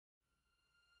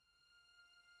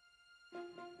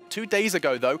2 days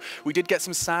ago, though, we did get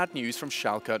some sad news from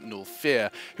Schalke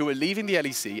NULLFEAR, who are leaving the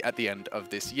LEC at the end of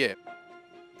this year.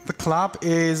 The club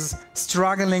is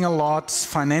struggling a lot,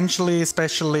 financially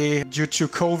especially, due to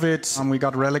COVID. We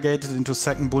got relegated into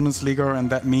second Bundesliga, and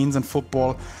that means in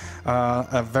football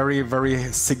a very,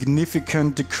 very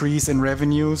significant decrease in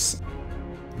revenues.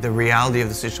 The reality of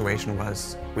the situation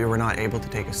was we were not able to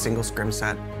take a single scrim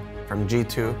set from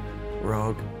G2,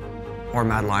 Rogue, or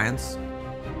Mad Lions.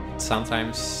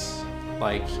 Sometimes,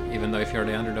 like, even though if you're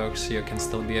the underdogs, you can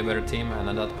still be a better team, and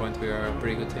at that point we are a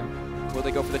pretty good team. Will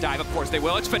they go for the dive? Of course they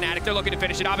will. It's Fnatic. They're looking to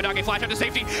finish it. Abbedagge flash out to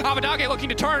safety. Abbedagge looking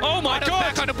to turn. Oh my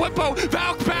God! Back on the Whippo.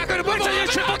 Valk back on the Whippo.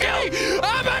 Abbedagge!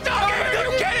 Abbedagge! Are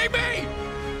you kidding me?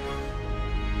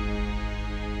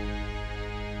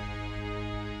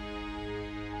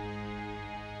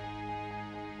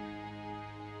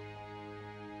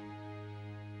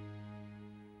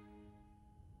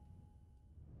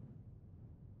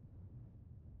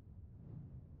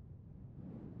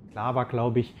 Klar war,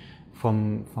 glaube ich,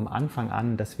 vom Anfang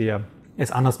an, dass wir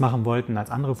es anders machen wollten als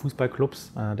andere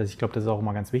Fußballclubs. Ich glaube, das ist auch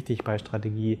immer ganz wichtig bei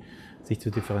Strategie, sich zu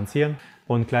differenzieren.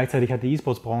 Und gleichzeitig hat die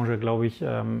E-Sports-Branche, glaube ich,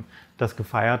 das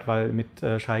gefeiert, weil mit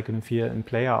Schalke 04 ein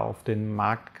Player auf den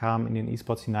Markt kam, in den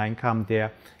E-Sports hineinkam,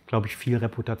 der, glaube ich, viel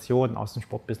Reputation aus dem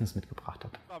Sportbusiness mitgebracht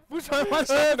hat.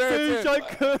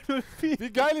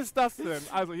 Wie geil ist das denn?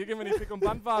 Also hier gehen wir in die Pick- und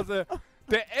Bandphase.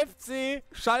 Der FC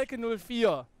Schalke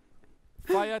 04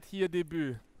 feiert hier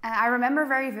Debüt. I remember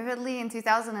very vividly in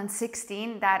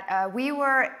 2016 that we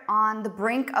were on the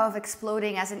brink of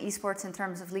exploding as an esports in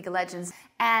terms of League of Legends.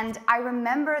 And I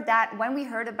remember that when we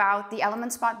heard about the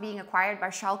Element spot being acquired by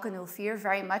Schalke 04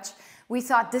 very much, we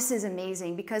thought this is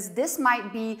amazing because this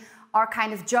might be our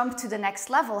kind of jump to the next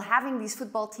level, having these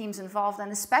football teams involved, and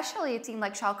especially a team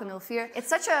like Schalke 04. It's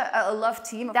such a loved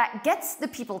team that gets the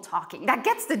people talking, that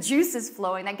gets the juices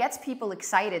flowing, that gets people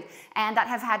excited, and that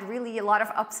have had really a lot of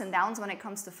ups and downs when it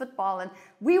comes to football. And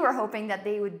we were hoping that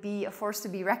they would be a force to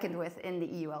be reckoned with in the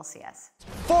EULCS.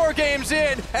 4 games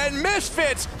in, and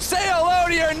Misfits, say hello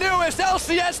to your newest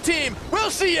LCS team. We'll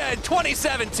see you in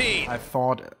 2017. I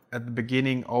thought at the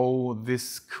beginning, oh,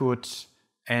 this could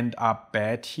end up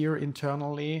bad here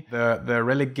internally. The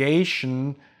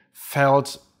relegation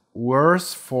felt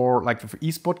worse for like the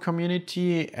esports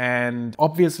community, and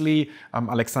obviously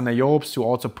Alexander Jobst, who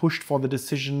also pushed for the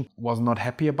decision, was not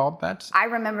happy about that. I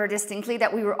remember distinctly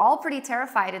that we were all pretty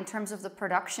terrified in terms of the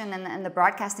production and the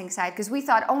broadcasting side, because we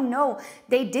thought, oh no,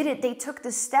 they did it, they took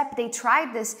this step, they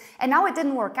tried this, and now it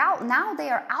didn't work out. Now they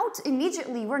are out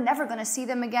immediately. We're never going to see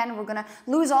them again. We're going to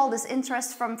lose all this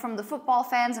interest from the football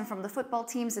fans and from the football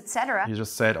teams, etc. You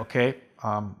just said, okay,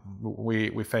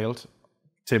 we failed.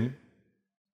 Tim,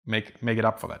 make it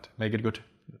up for that. Make it good.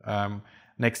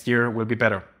 Next year will be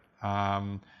better.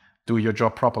 Do your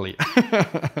job properly.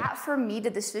 For me, the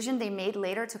decision they made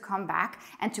later to come back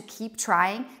and to keep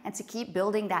trying and to keep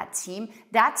building that team,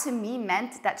 that to me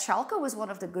meant that Schalke was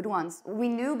one of the good ones. We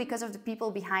knew because of the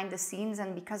people behind the scenes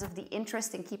and because of the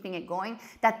interest in keeping it going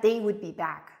that they would be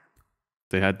back.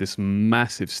 They had this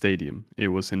massive stadium. It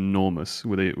was enormous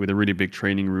with a really big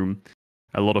training room,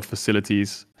 a lot of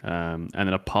facilities, and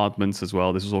then apartments as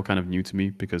well. This was all kind of new to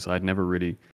me because I'd never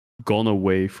really gone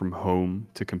away from home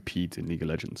to compete in League of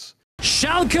Legends.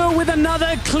 Schalke with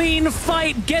another clean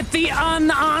fight, get the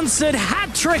unanswered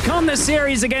hat-trick on the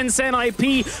series against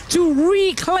NIP to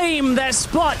reclaim their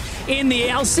spot in the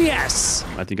LCS.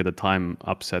 I think at the time,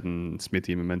 Upset and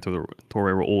Smithy and Memento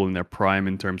Torre were all in their prime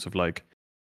in terms of like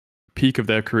peak of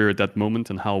their career at that moment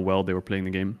and how well they were playing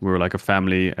the game. We were like a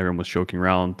family, everyone was joking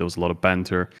around, there was a lot of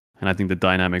banter, and I think the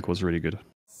dynamic was really good.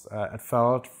 It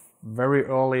felt very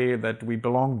early that we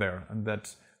belong there and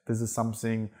that this is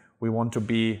something we want to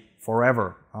be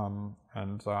forever,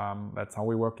 and that's how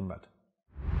we worked on that.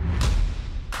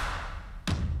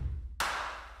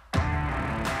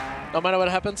 No matter what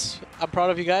happens, I'm proud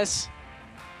of you guys.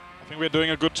 I think we're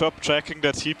doing a good job tracking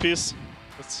that TPs.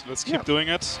 Let's keep doing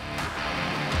it.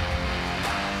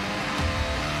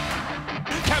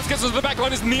 Caps gets to the back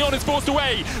line as Neon is forced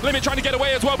away. Limit trying to get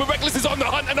away as well, but Reckless is on the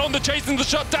hunt and on the chase, and the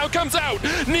shutdown comes out.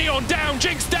 Neon down,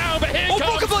 Jinx down, but here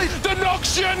comes the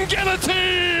Noxian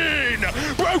Guillotine!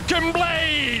 Broken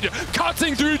Blade!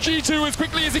 Cutting through G2 as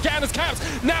quickly as he can as Caps.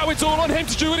 Now it's all on him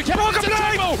to do it again.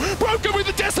 Broken with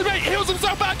the Decimate, heals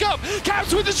himself back up.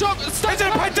 Caps with the shot, it's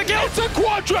a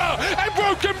Quadra! And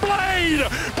Broken Blade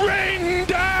bring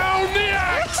down the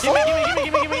axe!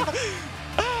 Give me.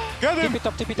 Get him!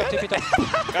 Tip it up.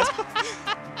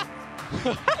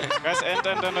 Guys, end.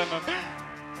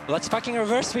 Let's fucking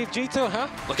reverse sweep G2, huh?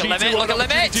 Look at Limit, look at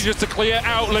Limit! Just to clear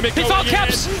out, Limit He found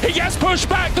Caps! He gets pushed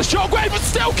back, the shockwave but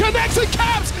still connects and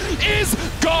Caps is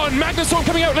gone! Magnustorm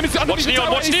coming out, Limit's underneath the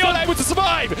tower, he's still able to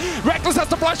survive! Reckless has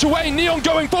to flash away, Neon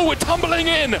going forward, tumbling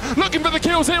in, looking for the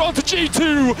kills here onto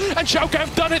G2, and Schalke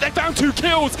have done it, they found 2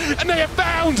 kills, and they have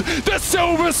found the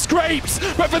silver scrapes,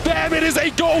 but for them it is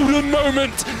a golden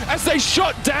moment as they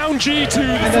shut down G2.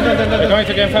 We're going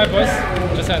to game 5, boys.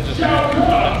 Just end.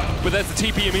 But there's the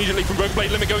TP immediately from Rogue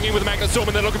Blade. Limit going in with the Magnustorm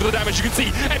and they're looking for the damage. You can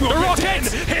see everyone ripped in.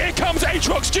 Here comes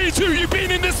Aatrox G2. You've been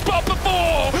in this spot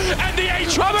before. And the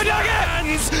Aatrox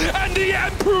lands. And the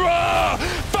Emperor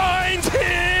finds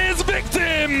his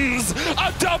victims.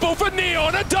 A double for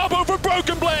Neon, a double for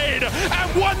Broken Blade.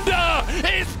 And Wonder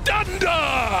is Thunder.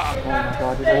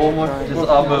 Oh my god, this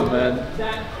Abbe, man.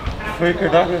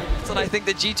 And I think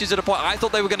that G2's at a point, I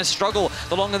thought they were going to struggle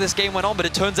the longer this game went on, but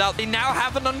it turns out they now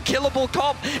have an unkillable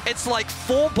comp. It's like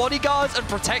 4 bodyguards and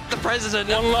protect the president.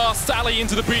 One last sally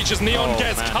into the breach as Neon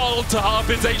gets culled to half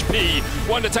his HP.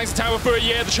 Wonder tanks the tower for a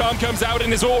year, the charm comes out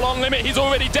and is all on Limit. He's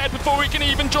already dead before he can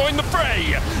even join the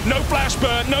fray. No flash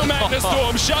burn, no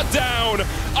Magnustorm, shut down.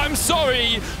 I'm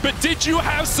sorry, but did you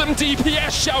have some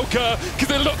DPS, Schalke?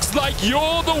 Because it looks like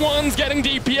you're the ones getting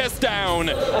DPS down.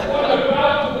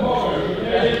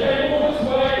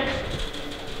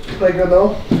 Like good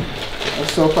though. I'm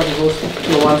so fucking close to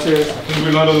the 1 series. I think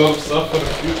we learned a lot of stuff for the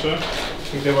future. I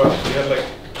think we had like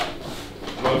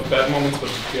a lot of bad moments, but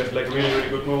we had like really, really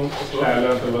good moments as well. Yeah, I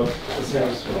learned a lot. I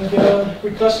think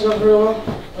we clutched it up real well.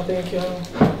 I think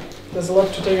there's a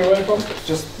lot to take away from.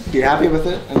 Just be happy with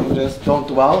it and just don't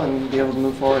dwell and be able to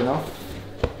move forward now.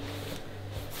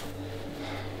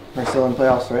 We're still in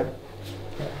playoffs, right?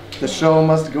 The show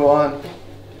must go on.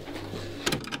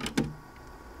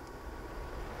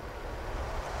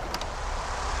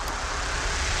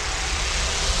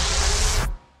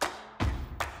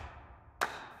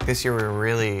 This year we were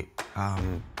really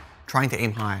trying to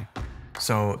aim high.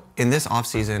 So in this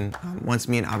offseason, once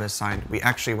me and Abbedagge signed, we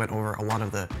actually went over a lot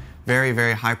of the very,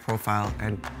 very high profile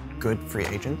and good free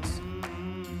agents.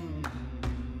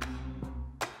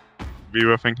 We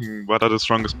were thinking what are the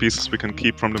strongest pieces we can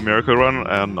keep from the Miracle Run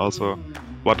and also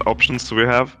what options do we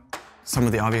have. Some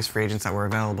of the obvious free agents that were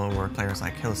available were players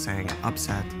like Hillsang and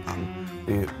Upset.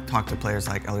 We talked to players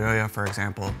like Elioya, for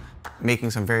example,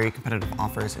 making some very competitive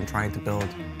offers and trying to build,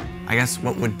 I guess,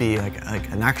 what would be like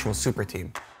an actual super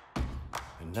team.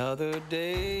 Another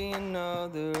day,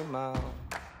 another mile.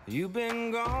 You've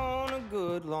been gone a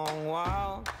good long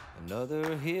while.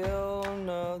 Another hill,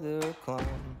 another climb.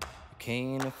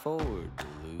 Can't afford to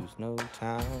lose no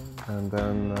time. And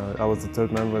then I was the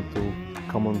 3rd member to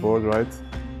come on board, right?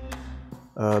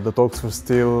 The talks were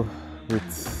still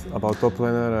with about top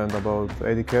laner and about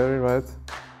AD carry, right?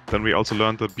 Then we also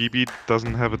learned that BB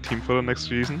doesn't have a team for the next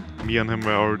season. Me and him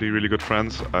were already really good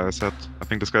friends. I said, I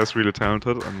think this guy's really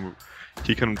talented and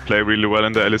he can play really well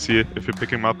in the LEC. If we pick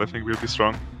him up, I think we'll be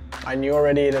strong. I knew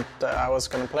already that I was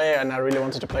going to play and I really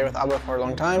wanted to play with Abbedagge for a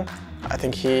long time. I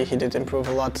think he did improve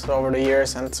a lot over the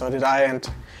years and so did I, and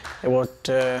it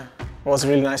was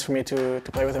really nice for me to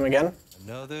play with him again.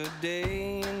 Another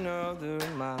day, another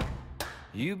mile.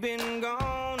 You've been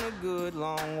gone a good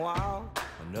long while.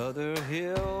 Another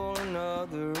hill,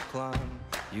 another climb.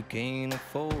 You can't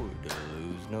afford to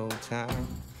lose no time.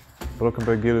 Welcome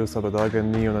back, Gilius, Abbedagge,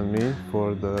 Neon and me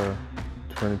for the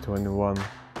 2021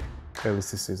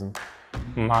 LEC season.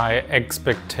 My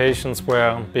expectations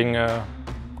were being a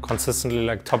consistently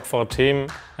like top 4 team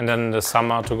and then in the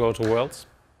summer to go to Worlds.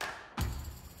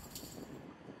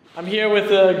 I'm here with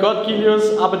God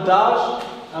Gilius, Abbedagge,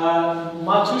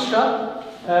 Matushka,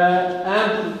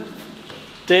 and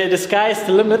the sky is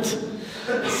the limit.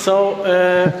 So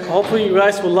hopefully you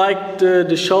guys will like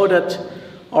the show that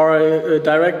our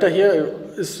director here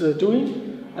is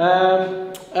doing.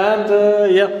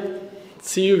 Yeah,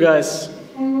 see you guys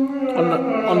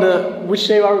on the which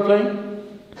day are we playing?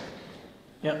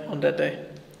 Yeah, on that day.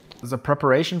 The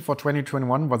preparation for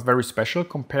 2021 was very special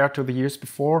compared to the years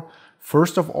before.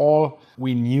 First of all,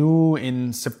 we knew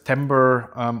in September,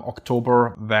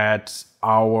 October that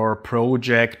our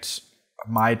project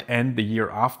might end the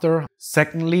year after.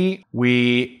 Secondly,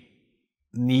 we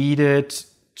needed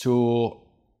to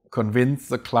convince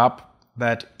the club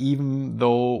that even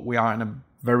though we are in a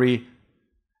very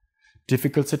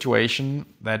difficult situation,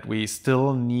 that we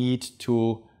still need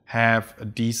to have a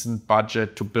decent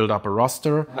budget to build up a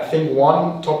roster. I think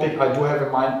one topic I do have in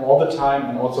mind all the time,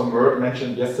 and also Merck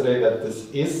mentioned yesterday that this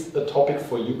is a topic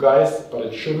for you guys, but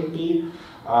it shouldn't be,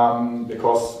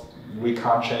 because we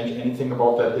can't change anything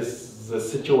about that, is the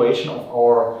situation of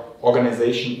our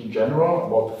organization in general,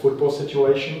 about the football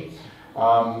situation.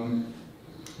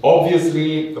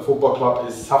 Obviously, the football club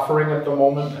is suffering at the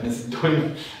moment and is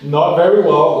doing not very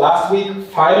well. Last week,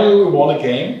 finally, we won a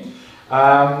game.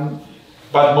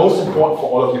 But most important for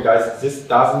all of you guys, this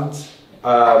doesn't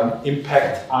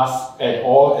impact us at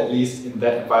all, at least in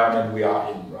that environment we are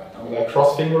in right now. We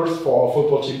cross fingers for our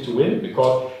football team to win,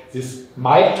 because this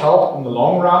might help in the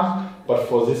long run, but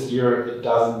for this year, it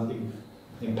doesn't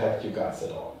impact you guys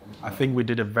at all. I think we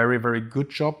did a very, very good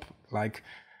job, like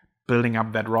building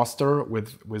up that roster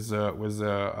with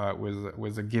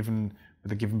the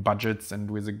given budgets and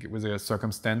with the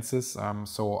circumstances.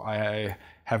 So I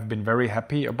have been very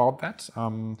happy about that,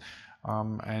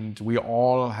 and we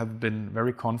all have been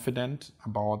very confident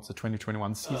about the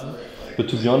 2021 season. But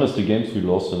to be honest, the games we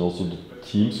lost and also the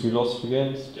teams we lost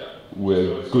against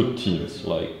were good teams.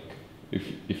 Like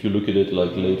if you look at it,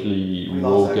 like lately we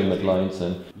Rogue and Mad Lions,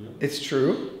 and it's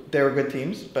true they were good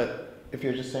teams, but if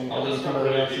you're just saying every team of the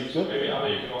rest is good.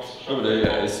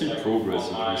 I see progress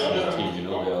in the team, you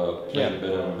know, they are playing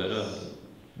better and better.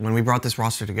 When we brought this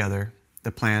roster together,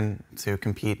 the plan to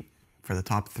compete for the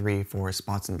top 3-4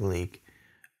 spots in the league,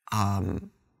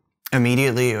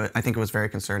 immediately I think it was very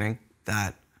concerning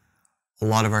that a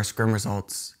lot of our scrim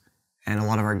results and a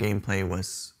lot of our gameplay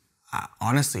was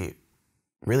honestly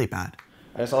really bad.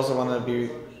 I just also want to be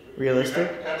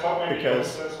realistic,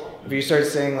 because if you start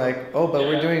saying like, oh, but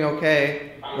we're doing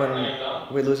okay when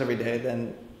we lose every day,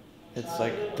 then it's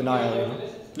like denial, you know?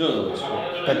 No, it's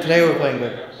true. But today we're playing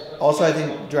good. Also, I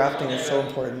think drafting is so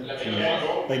important.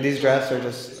 Like these drafts are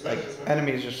just like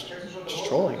enemies just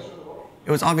trolling.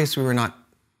 It was obvious we were not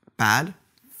bad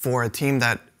for a team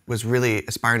that was really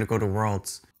aspiring to go to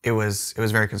Worlds. It was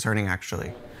very concerning,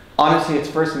 actually. Honestly, it's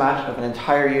first match of an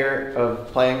entire year of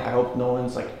playing. I hope no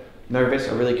one's like nervous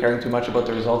or really caring too much about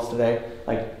the results today.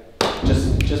 Like,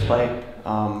 just play.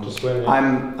 Just win, yeah.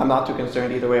 I'm not too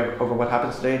concerned either way over what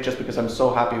happens today, just because I'm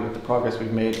so happy with the progress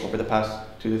we've made over the past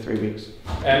 2 to 3 weeks.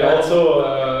 And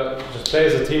also, just play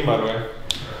as a team, by the way.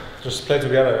 Just play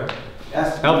together.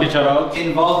 Yes. Help each other out.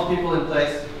 Involve people in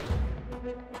place.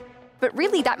 But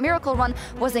really, that miracle run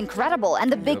was incredible.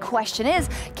 And the big question is,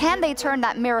 can they turn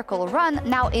that miracle run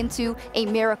now into a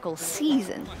miracle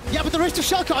season? Yeah, but the rest of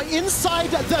Schalke are inside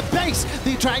the base.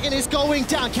 The dragon is going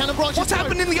down. Cannon Barrage. What's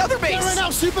happening in the other base? There are now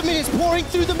super minions pouring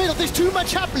through the middle. There's too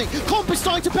much happening. Comp is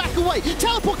starting to back away.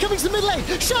 Teleport coming to the mid lane.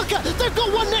 Schalke, they've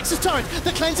got one Nexus turret.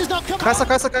 The cleanse is not coming. Kaiser.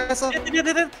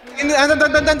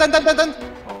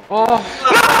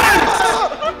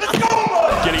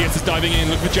 Gilius is diving in,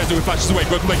 look for Jezu who flashes away,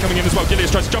 Broken Blade coming in as well,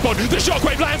 Gilius tries to jump on, the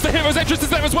shockwave lands, the hero's entrance is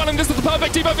there as well, and this is the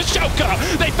perfect team over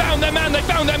Schalke. They found their man, they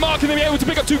found their mark, and they'll be able to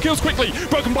pick up 2 kills quickly.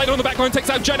 Broken Blade on the backline takes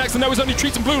out Jenax, and now is only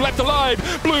Treats and Blue left alive.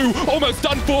 Blue almost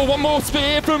done for, one more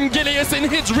spear from Gilius in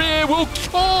his rear will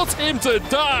cause him to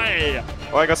die.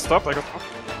 Oh, I got stopped, Look.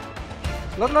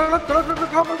 We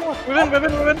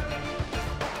win.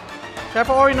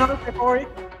 Careful Ori now,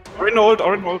 Orin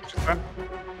ult, she's fine.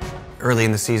 Early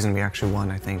in the season, we actually won,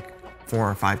 I think,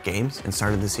 4 or 5 games and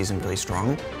started the season really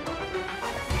strong.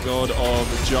 God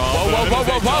of Java.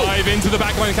 Whoa. Dive into the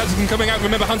backline, Captain coming out.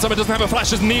 Remember, Huntsummer doesn't have a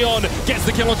flash as Neon gets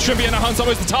the kill on Trimpy, and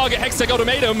Huntsummer is the target. Hextech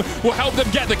Ultimatum will help them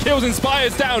get the kills.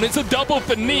 Inspires down. It's a double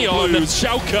for Neon.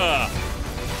 Schalke.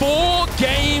 4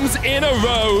 games in a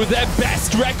row, their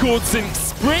best record since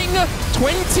spring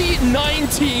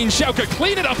 2019. Schalke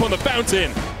clean it up on the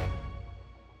fountain.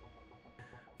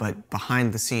 But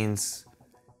behind the scenes,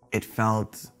 it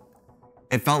felt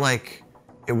like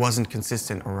it wasn't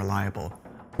consistent or reliable,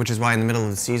 which is why in the middle of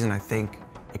the season, I think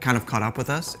it kind of caught up with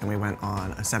us and we went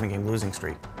on a 7-game losing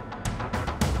streak.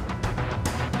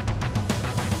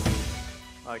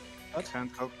 Like,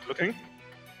 can't help looking.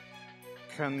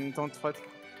 Don't fight.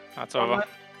 That's over.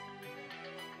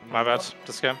 My bad,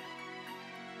 this game.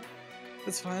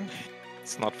 It's fine.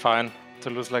 It's not fine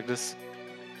to lose like this.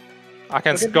 I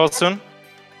can go soon.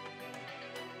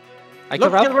 I can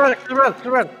kill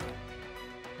red.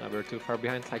 We're too far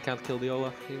behind. I can't kill the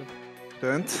Olaf even.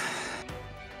 Don't.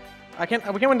 We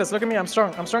can win this. Look at me. I'm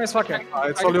strong as fuck here.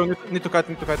 It's all you need to cut.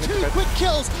 2 quick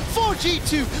kills for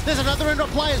G2. There's another end of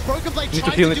players. Broken Blade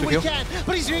trying to do what he can,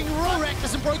 but he's doing raw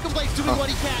reckless, and Broken Blade's doing what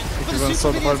he can. But the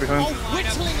super minions are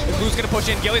whittling away. Blue's gonna push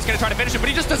in. Gilly's gonna try to finish him, but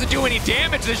he just doesn't do any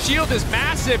damage. The shield is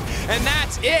massive, and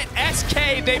that's it.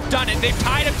 SK, they've done it. They've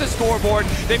tied up the scoreboard.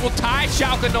 They will tie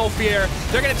Schalke NULLFEAR.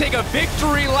 They're gonna take a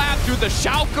victory lap through the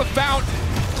Schalke fountain.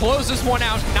 Close this one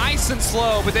out nice and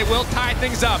slow, but they will tie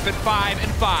things up at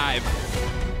 5-5.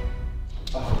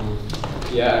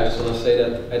 Yeah, I just want to say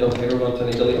that I don't ever want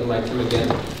any delete on my team again.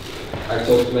 I've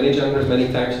talked to many junglers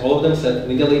many times. All of them said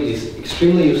Nidalee is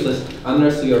extremely useless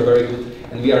unless we are very good,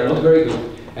 and we are not very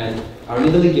good. And our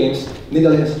Nidalee games,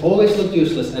 Nidalee has always looked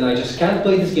useless, and I just can't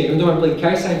play this game. Even though I'm playing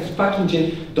Kai'Sa and fucking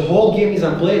Jhin, the whole game is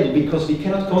unplayable because we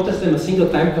cannot contest them a single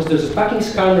time because there's a fucking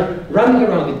Skarner running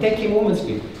around with 10k movement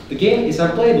speed. The game is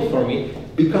unplayable for me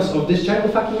because of this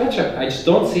jungle fucking matchup. I just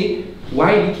don't see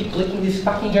why we keep clicking these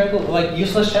fucking jungle, like,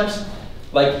 useless champs.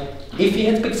 Like, if he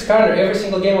had picked Skarner every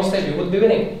single game on stage, we would be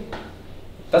winning.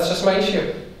 That's just my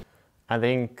issue. I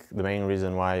think the main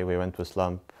reason why we went to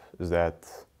slump is that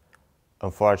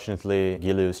unfortunately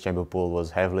Gilius' champion pool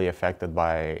was heavily affected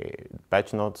by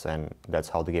patch notes, and that's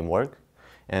how the game worked.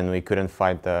 And we couldn't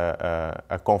find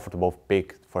a comfortable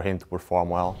pick for him to perform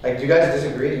well. Like, do you guys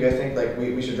disagree? Do you guys think like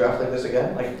we should draft like this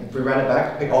again? Like, if we ran it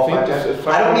back, pick all 5 champs?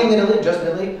 I don't mean Nidalee, just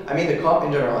Nidalee. I mean the comp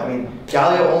in general. I mean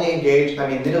Galio only engaged. I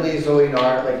mean Nidalee, Zoe,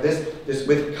 Gnar. Like this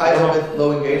with Kai'Sa with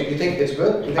low engage. Do you think it's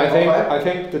good? Do you think I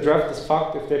think the draft is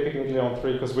fucked if they pick Nidalee on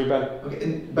 3 because we ban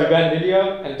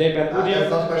Nidia and they ban Udyr.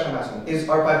 That's not the question I'm asking. Is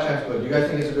our 5 champs good? Do you guys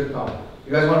think it's a good comp?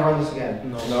 You guys want to run this again?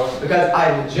 No. Because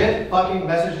I legit fucking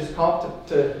messaged this comp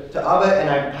to Abba, and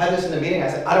I had this in the meeting. I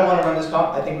said, I don't want to run this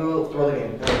comp. I think we will throw the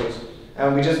game and lose.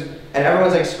 And we just, and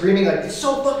everyone's like screaming like, it's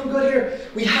so fucking good here.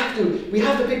 We have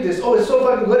to pick this. Oh, it's so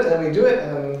fucking good. And then we do it,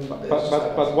 and then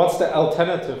But what's the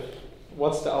alternative?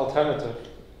 What's the alternative?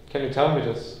 Can you tell me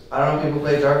this? I don't know. People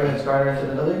play Jargon and Skarner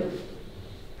into Nidalee.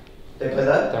 They play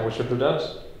that. Then we should do that.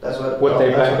 That's what. Would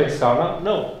they blind pick Skarner?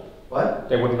 No. What?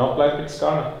 They would not blind pick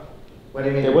Skarner. What do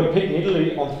you mean? They would pick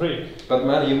Nidalee on 3. But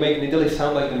man, you make Nidalee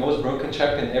sound like the most broken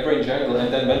champion ever in jungle,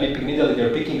 and then when we pick Nidalee,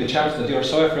 they're picking the champs that you are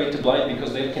so afraid to blind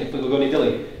because they can go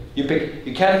Nidalee. You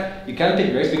can't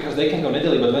pick Graves because they can go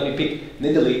Nidalee, but when you pick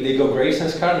Nidalee, they go Graves and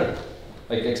Skarner.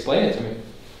 Like, explain it to me.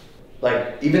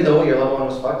 Like, even though your level 1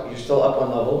 was fucked, you're still up 1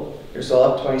 level. You're still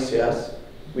up 20 CS.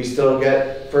 We still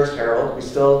get first Herald. We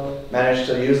still manage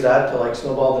to use that to like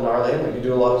snowball the Gnar lane. Like, you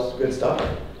do a lot of good stuff.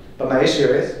 But my issue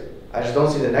is, I just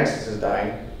don't see the Nexus is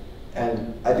dying,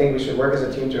 and I think we should work as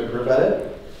a team to improve at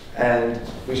it, and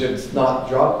we should not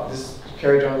drop this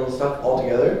carry jungle stuff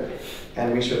altogether,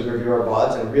 and we should review our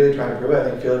VODs and really try and improve it. I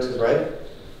think Felix is right,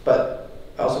 but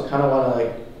I also kind of want to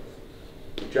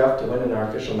like draft to win in our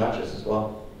official matches as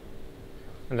well.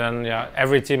 And then yeah,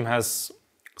 every team has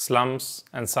slumps,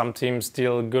 and some teams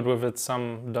deal good with it,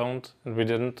 some don't, and we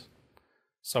didn't.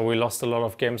 So we lost a lot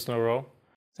of games in a row.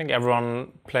 I think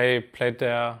everyone played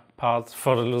their part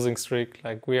for the losing streak.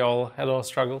 Like, we all had our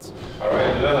struggles.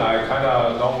 Alright, then I kind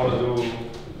of don't want to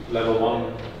do level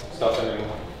 1 stuff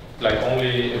anymore. Like,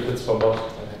 only if it's for both,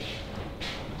 I think.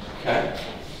 Okay.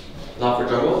 Not for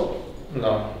jungle?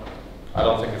 No, I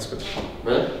don't think it's good.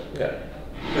 Really? Yeah.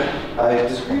 Okay. I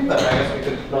disagree, but I guess we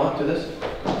could not do this.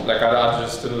 Like, I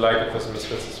just didn't like it with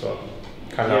Misfits as well.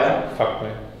 Kind of fucked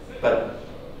me. But,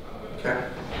 okay,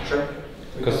 sure.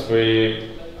 Because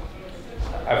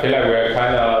I feel like we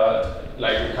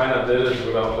kind of did it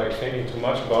without like thinking too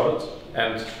much about it,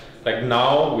 and like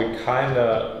now we kind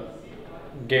of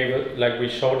gave it, like we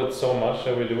showed it so much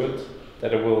that we do it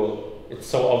that it's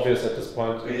so obvious at this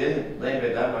point. We didn't lane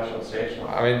bait that much on stage. No.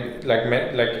 I mean, like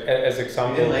as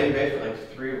example. We didn't lane bait for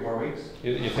like 3 or more weeks.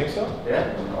 You think so?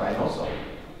 Yeah, no, I know so.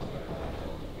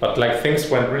 But like things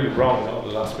went really wrong, no,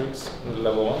 the last weeks in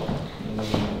level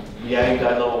 1. Yeah, you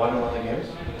died level 1 in one of the games.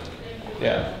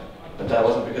 Yeah. But that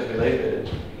wasn't because we lane baited,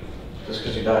 just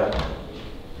because you died.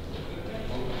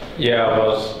 Yeah,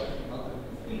 but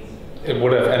it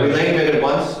would have ended. We lane baited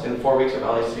once in 4 weeks of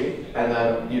LEC, and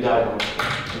then you died once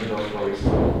in those 4 weeks.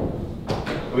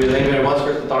 We lane baited once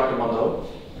versus the Dr. Mondo,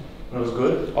 and it was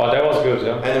good. Oh, that was good,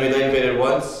 yeah. And then we lane baited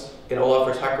once in Olaf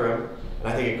versus Hacker, and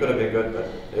I think it could have been good, but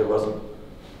it wasn't.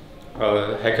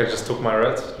 Well, Hacker just took my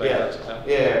red. Like yeah. That.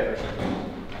 Yeah, for sure.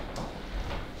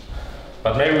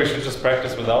 But maybe we should just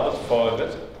practice without it for a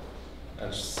bit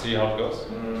and just see how it goes.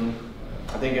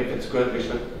 I think if it's good, we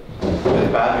should. If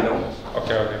it's bad, we don't.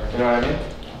 Okay. You know what I mean?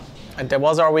 And that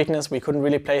was our weakness. We couldn't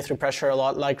really play through pressure a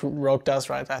lot like Rogue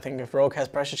does, right? I think if Rogue has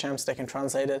pressure champs, they can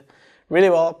translate it really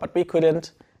well, but we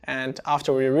couldn't. And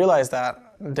after we realized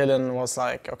that, Dylan was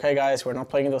like, okay guys, we're not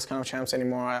playing those kind of champs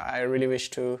anymore. I really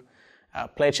wish to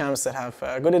play champs that have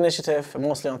good initiative,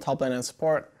 mostly on top lane and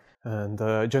support. And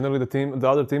generally the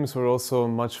other teams were also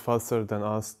much faster than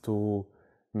us to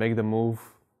make the move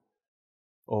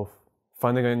of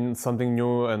finding something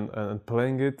new and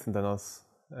playing it than us.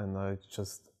 And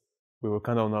we were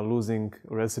kind of on a losing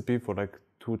recipe for like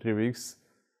 2-3 weeks.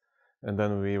 And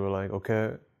then we were like,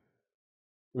 okay,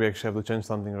 we actually have to change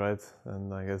something, right?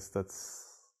 And I guess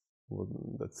that's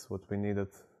what we needed.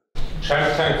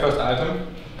 Champ tank first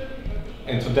item.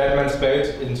 into Deadman's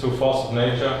Spade, into Force of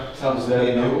Nature. Sounds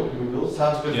very new.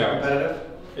 Sounds good for competitive.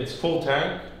 It's full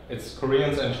tank. It's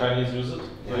Koreans and Chinese use it.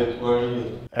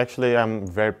 Actually, I'm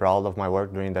very proud of my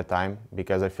work during that time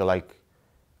because I feel like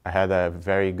I had a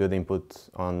very good input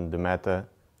on the meta.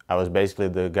 I was basically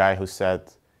the guy who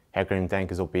said Hecarim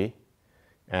tank is OP,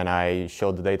 and I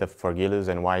showed the data for Gilius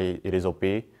and why it is OP,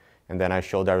 and then I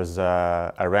showed there was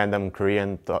a random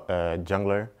Korean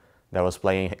jungler that was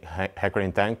playing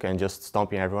Hecarim tank and just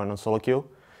stomping everyone on solo queue.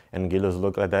 And Gilius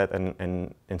looked at that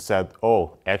and said,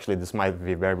 oh, actually this might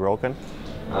be very broken.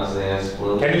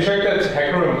 Can you check that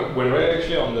Hecarim win rate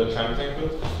actually on the champion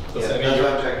build? Yeah, that's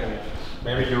what I'm checking it.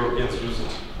 Maybe Europeans use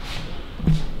it.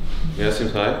 Yeah,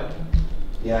 seems high.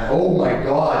 Yeah. Oh my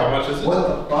god. How much is it? What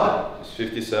the fuck? It's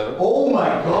 57. Oh my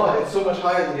god, it's so much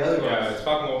higher than the other ones. Yeah, it's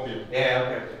fucking OP. Yeah,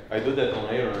 okay. I do that on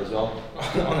Aaron as well.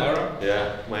 On Aaron?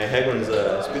 Yeah, my Hecarim is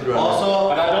a speedrunner. Also,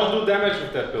 but I don't do damage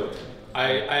with that build.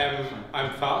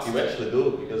 I'm fast. You actually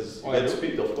do, because you get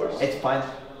speed, of course. It's fine.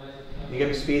 You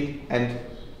get speed, and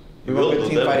you will good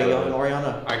team fighting. You have an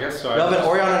Orianna. I guess so. You have an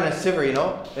Orianna and a Sivir, you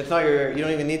know? It's not your, you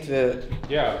don't even need to...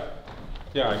 Yeah,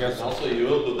 I guess. Also, you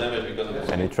will do damage because of this.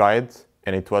 And he tried,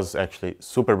 and it was actually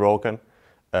super broken.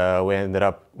 We ended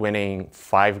up winning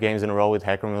 5 games in a row with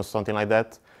Hecarim or something like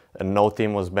that. And no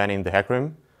team was banning the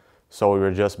Hecarim. So we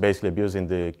were just basically abusing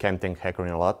the chem tank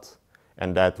Hecarim a lot.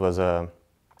 And that was a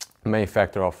main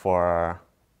factor of our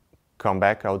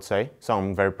comeback, I would say. So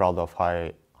I'm very proud of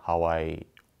how I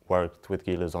worked with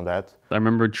Gilius on that. I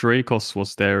remember Dracos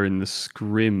was there in the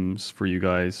scrims for you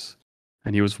guys,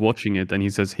 and he was watching it, and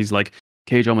he's like,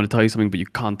 Cage, I'm going to tell you something, but you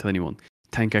can't tell anyone.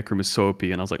 Tank Hecarim is so OP,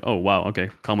 and I was like, oh wow, okay,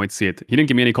 can't wait to see it. He didn't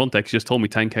give me any context, he just told me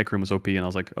Tank Hecarim was OP, and I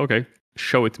was like, okay,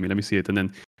 show it to me, let me see it. And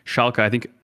then Schalke, I think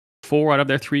 4 out of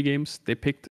their 3 games, they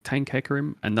picked Tank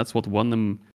Hecarim, and that's what won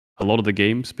them a lot of the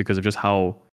games because of just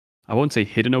how, I won't say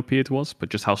hidden OP it was, but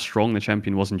just how strong the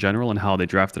champion was in general and how they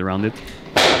drafted around it.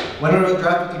 Went on a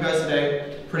draft with you guys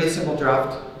today. Pretty simple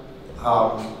draft.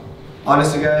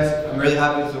 Honestly, guys, I'm really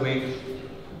happy with the week.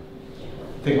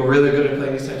 I think we're really good at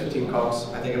playing these types of team comps.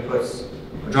 I think it puts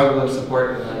a jungle in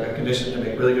support in a condition to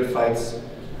make really good fights.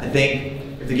 I think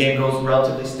if the game goes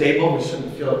relatively stable, we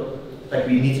shouldn't feel like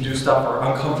we need to do stuff or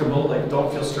uncomfortable. Like,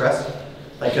 don't feel stressed.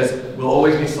 Like, because we'll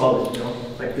always be solid, you know?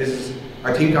 Like, this is,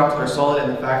 our team comps are solid in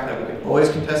the fact that we can always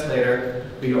contest later,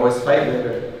 we can always fight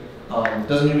later.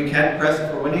 Doesn't mean we can't press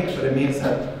if we're winning, but it means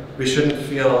that we shouldn't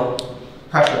feel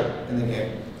pressure in the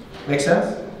game. Make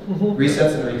sense?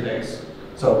 Resets and retakes.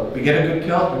 So we get a good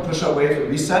kill, we push out waves, we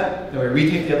reset, then we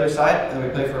retake the other side, and then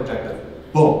we play for objective.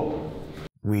 Boom.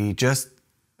 We just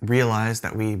realized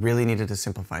that we really needed to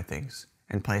simplify things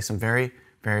and play some very,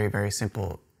 very, very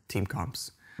simple team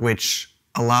comps, which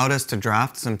allowed us to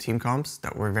draft some team comps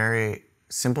that were very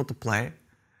simple to play,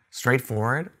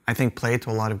 straightforward. I think played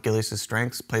to a lot of Gilius'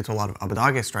 strengths, played to a lot of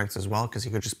Abbedagge's strengths as well, because he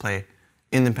could just play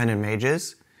independent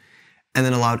mages, and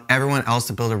then allowed everyone else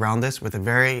to build around this with a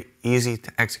very easy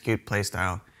to execute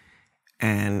playstyle.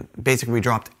 And basically we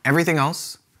dropped everything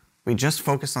else, we just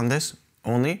focused on this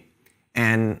only,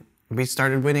 and we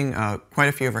started winning quite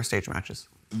a few of our stage matches.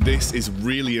 This is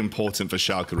really important for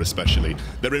Schalke especially.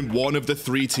 They're in one of the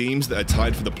 3 teams that are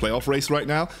tied for the playoff race right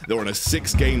now. They're on a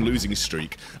 6-game losing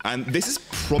streak. And this is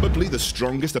probably the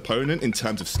strongest opponent in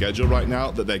terms of schedule right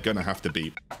now that they're going to have to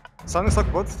beat. Sun is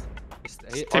like what?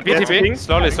 TP.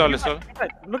 Slowly.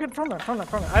 Look at front line.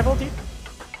 I have ulti.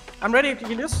 I'm ready,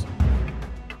 Gilius.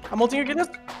 I'm ulting you, Gilius.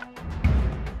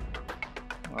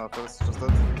 That's just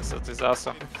it. It's a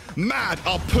disaster. Mad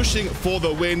are pushing for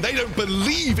the win. They don't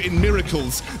believe in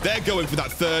miracles. They're going for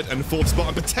that 3rd and 4th spot,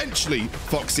 and potentially,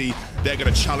 Foxy, they're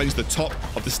going to challenge the top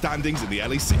of the standings in the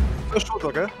LEC. Flash shot,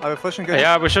 okay? I have a flashing game.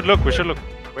 Yeah, we should look.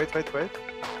 Wait.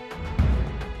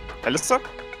 Alistair?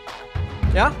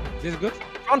 Yeah? This is good.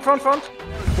 Front.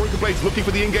 Broken Blade's looking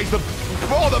for the engagement.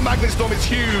 Oh, the Magnet Storm is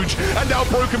huge. And now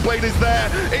Broken Blade is there.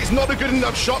 It's not a good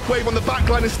enough shockwave on the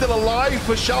backline. Is still alive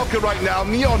for Schalke right now.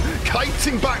 Neon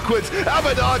kiting backwards.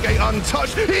 Abbedagge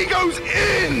untouched. He goes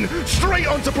in straight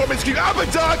onto Promiscu.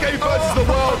 Abbedagge versus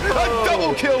the world. A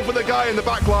double kill for the guy in the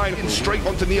backline. And straight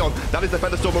onto Neon. That is the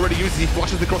Feather Storm already used as he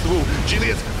flashes across the wall.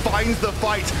 Gilius finds the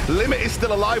fight. Limit is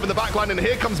still alive in the backline. And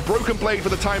here comes Broken Blade for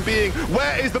the time being.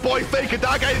 Where is the boy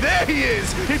Abbedagge? There he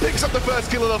is. He picks up the first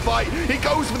kill of the fight. He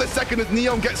goes for the second as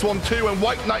Neon gets one too, and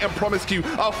White Knight and Promiscu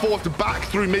are forced back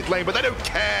through mid lane, but they don't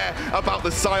care about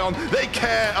the Scion. They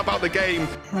care about the game.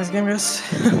 Nice game, guys.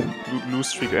 Blue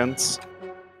streak ends.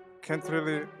 Can't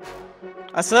really...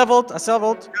 I still have ult.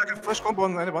 Yeah, I can flash combo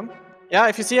on anyone. Yeah,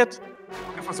 if you see it.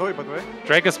 Okay, for Zoe, by the way.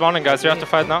 Drake is spawning, guys. You have to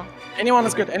fight now. Anyone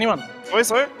is good, anyone.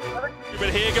 Sorry. But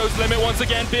here goes Limit once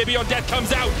again. Baby on Death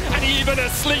comes out, and even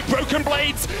asleep, Broken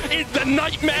Blades is the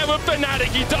nightmare of Fnatic.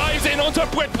 He dives in onto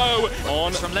Bwippo.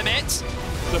 On from Limit.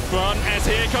 The front as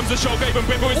here comes the Schalke, and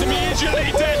Bwippo is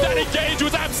immediately dead. That engage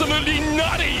was absolutely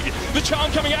nutty. The charm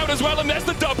coming out as well, and there's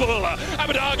the double.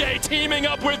 Abbedagge teaming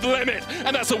up with Limit,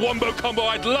 and that's a wombo combo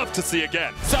I'd love to see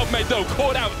again. Selfmade though,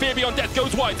 caught out. Baby on Death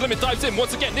goes wide. Limit dives in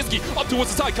once again. Niski up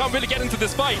towards the side, can't really get into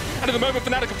this fight. And at the moment,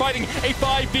 Fnatic are fighting a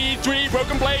 5v3.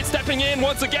 Broken Blade stepping in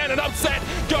once again, and Upset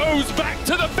goes back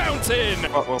to the fountain.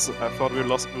 What was it? I thought we would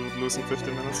lose in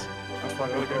 15 minutes.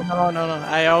 No.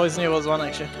 I always knew it was one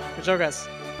actually. Good job, guys.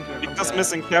 We're just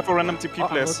missing careful random TP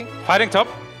players. Fighting top.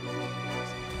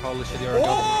 He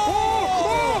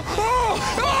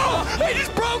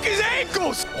just broke his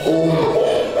ankles!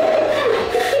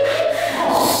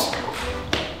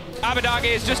 Abbedagge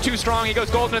is just too strong. He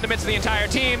goes golden in the midst of the entire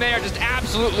team. They are just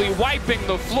absolutely wiping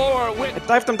the floor with...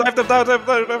 Dive them. Nice,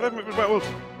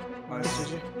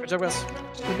 GG. Good job, guys.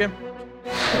 Good game.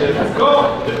 Let's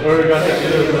go! Let's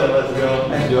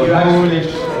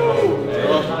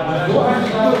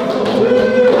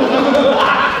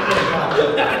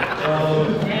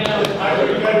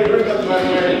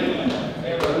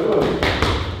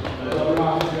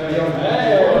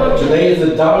Today is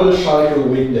a double Schalke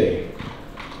win day.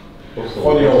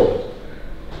 For the old.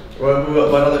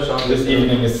 What other Schalke? This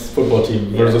evening is football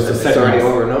team versus the second. It's already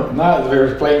over, no? No,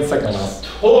 we're playing second last.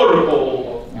 Horrible!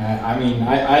 I mean,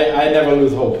 I never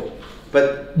lose hope.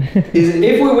 But if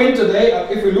we win today,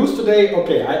 if we lose today,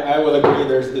 okay, I will agree.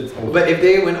 It's hope. But if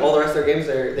they win all the rest of their games,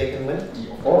 they can win.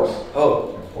 Of course.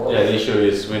 Oh. Yeah, the issue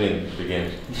is winning the game.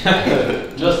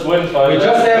 Just win 5. We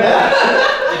just have.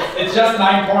 It's just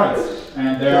 9 points,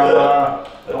 and there are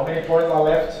how many points are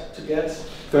left to get?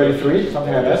 33,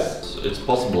 something like that. It's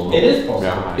possible. No? It is possible.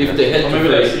 Yeah. If they had to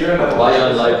play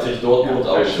Bayern, Leipzig,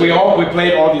 Dortmund, we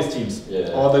played all these teams.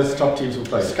 Yeah. All these top teams who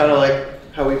played. It's kind of like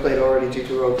how we played already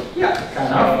G2 Rogue. Yeah,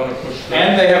 kind of.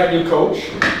 And they have a new coach,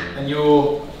 a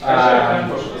new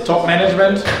top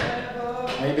management.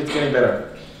 Maybe it's getting better.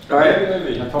 Alright.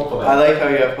 I hope for that. I like how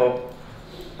you have hope.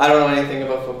 I don't know anything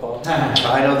about football.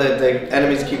 I know that the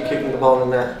enemies keep kicking the ball in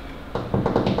the net.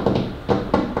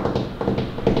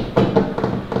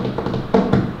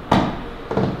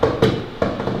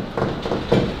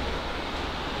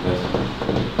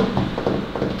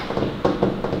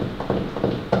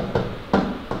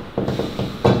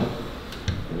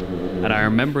 And I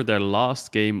remember their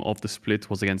last game of the split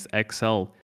was against XL.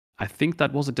 I think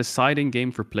that was a deciding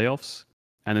game for playoffs.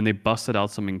 And then they busted out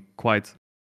something quite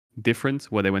different,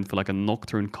 where they went for like a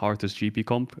Nocturne Karthus GP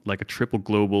comp, like a triple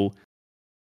global,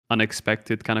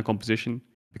 unexpected kind of composition.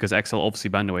 Because XL obviously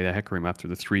banned away the Hecarim after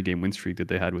the 3-game win streak that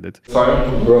they had with it.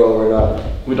 Bro,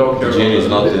 we don't care. Jhin is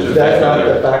not the That's not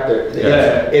the factor.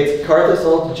 Yeah. It's Karthus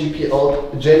ult, GP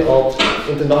ult, Jhin ult,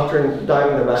 into Nocturne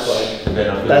diving their backline.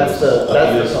 That's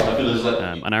the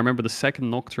song. And I remember the second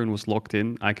Nocturne was locked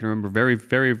in. I can remember very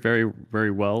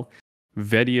well.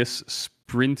 Vedius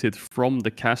sprinted from the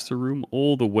caster room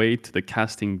all the way to the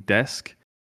casting desk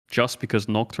just because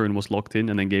Nocturne was locked in,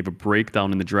 and then gave a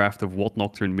breakdown in the draft of what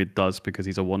Nocturne mid does because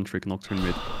he's a one-trick Nocturne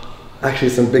mid. Actually,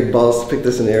 some big balls to pick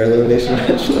this in the air elimination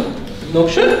match. No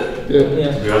shit.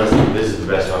 Yeah. To be honest, this is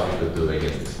the best stuff we could do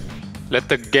against this. Let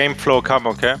the game flow come,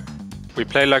 okay? We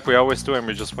play like we always do and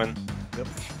we just win.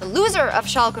 The loser of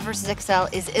Schalke versus XL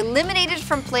is eliminated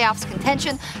from playoffs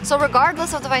contention. So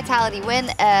regardless of the Vitality win,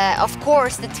 of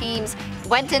course the teams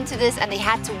went into this and they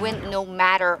had to win no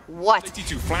matter what.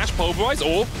 52 flash pulverize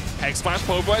or Hex flash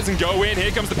pulverize and go in. Here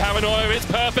comes the paranoia. It's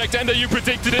perfect. Ender, you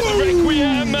predicted it. The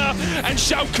Requiem and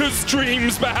Sjokz's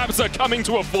dreams perhaps are coming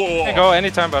to a flaw. Can go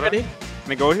anytime, brother. Ready?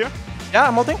 Can I go here? Yeah,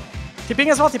 I'm ulting. TPing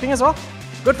as well.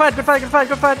 Good fight.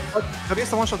 That is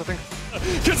the one shot, I think.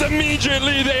 Because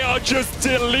immediately they are just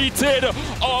deleted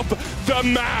off the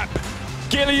map.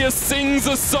 Gilius sings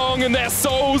a song and their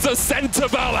souls are sent to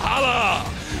Valhalla.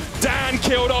 Dan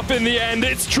killed off in the end.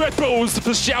 It's triples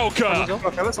for Schalke.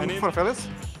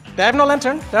 They have no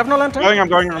lantern. I'm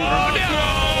going. Oh no!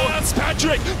 That's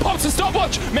Patrick. Pops a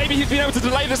stopwatch. Maybe he's been able to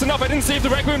delay this enough. I didn't see if the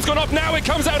Requiem's gone off. Now it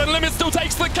comes out and Limit still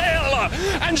takes the kill.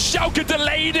 And Schalke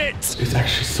delayed it. It's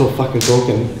actually so fucking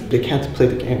broken. They can't play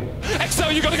the game.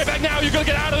 XL, you gotta get back now. You gotta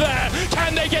get out of there.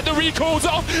 Can they get the recalls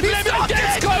off? Limit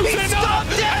gets close enough.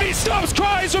 And he stops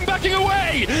Cries from backing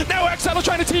away. Now XL are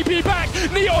trying to TP back.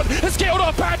 Neon has killed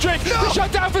off Patrick. The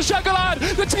shutdown for Shucklead.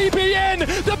 The TP in.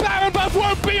 The Baron buff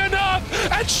won't be enough.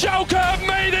 And Schalke have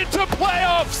made it to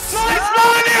playoffs.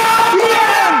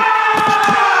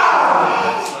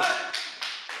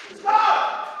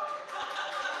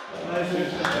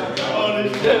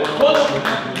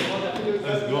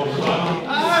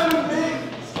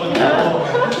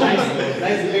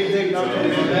 big dig.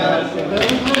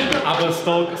 Abbe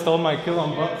stole my kill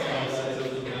on bot.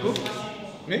 Who?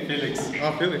 Me? Felix.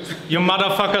 Oh, Felix. You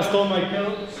motherfucker stole my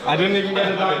kill. I didn't even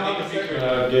get it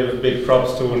out. Give big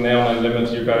props to Neon and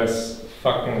Limit. You guys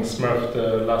fucking smurfed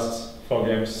the last 4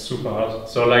 games super hard.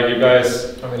 So like you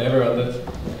guys. I mean, everyone did.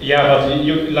 Yeah, but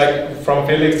you like from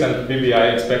Felix and Bibi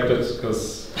I expected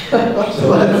because they're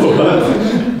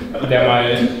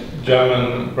my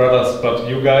German brothers. But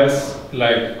you guys,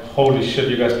 like, holy shit,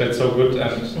 you guys played so good,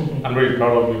 and I'm really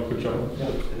proud of you. Good job. Yeah.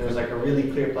 There was like a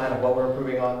really clear plan of what we're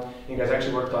improving on. You guys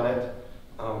actually worked on it,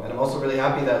 and I'm also really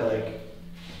happy that like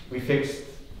we fixed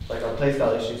like our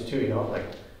playstyle issues too. You know, like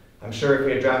I'm sure if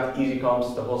we had drafted easy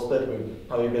comps the whole split, we'd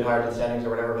probably be higher than standings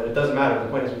or whatever. But it doesn't matter. The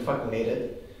point is we fucking made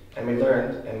it, and we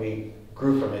learned, and we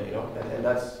grew from it. You know, and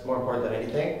that's more important than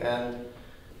anything. And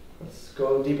let's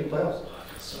go deep in playoffs. Oh,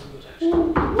 that's so good,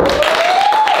 actually.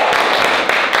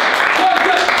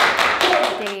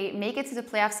 They make it to the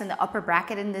playoffs in the upper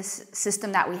bracket in this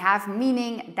system that we have,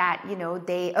 meaning that, you know,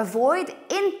 they avoid,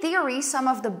 in theory, some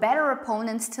of the better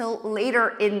opponents till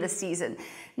later in the season.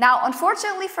 Now,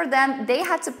 unfortunately for them, they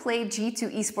had to play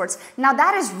G2 Esports. Now,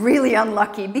 that is really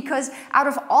unlucky because out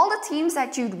of all the teams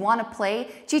that you'd want to play,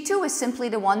 G2 is simply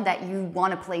the one that you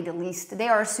want to play the least. They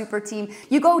are a super team.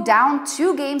 You go down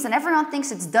 2 games and everyone thinks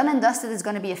it's done and dusted. It's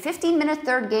going to be a 15-minute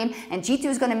third game and G2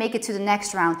 is going to make it to the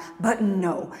next round. But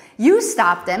no, you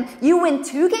stop them. You win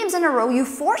 2 games in a row. You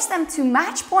force them to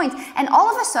match point. And all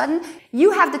of a sudden,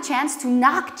 you have the chance to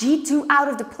knock G2 out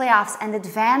of the playoffs and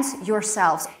advance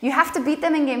yourselves. You have to beat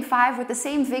them in Game 5 with the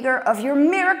same vigor of your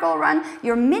miracle run,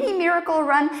 your mini miracle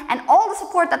run, and all the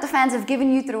support that the fans have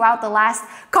given you throughout the last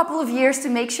couple of years to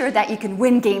make sure that you can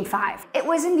win Game 5. It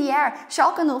was in the air.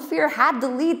 Schalke NULLFEAR had the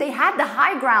lead. They had the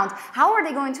high ground. How are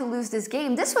they going to lose this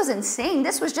game? This was insane.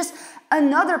 This was just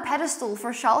another pedestal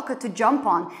for Schalke to jump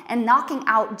on and knocking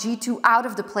out G2 out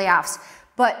of the playoffs.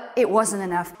 But it wasn't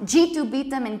enough. G2 beat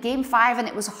them in Game 5 and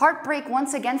it was heartbreak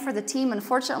once again for the team,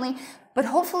 unfortunately. But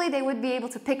hopefully they would be able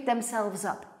to pick themselves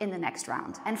up in the next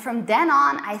round. And from then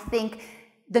on, I think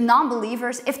the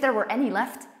non-believers, if there were any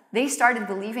left, they started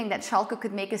believing that Schalke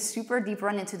could make a super deep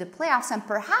run into the playoffs and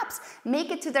perhaps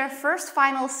make it to their first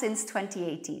final since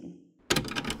 2018.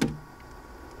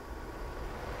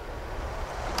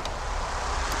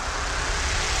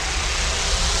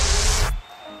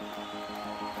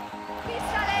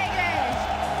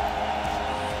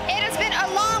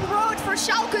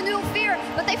 Schalke NULLFEAR,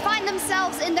 but they find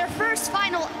themselves in their first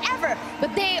final ever.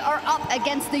 But they are up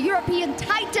against the European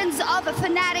Titans of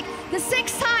Fnatic, the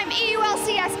 6-time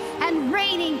EULCS and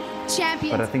reigning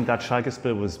champions. But I think that Schalke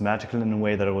split was magical in a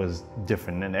way that it was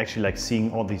different, and actually like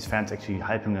seeing all these fans actually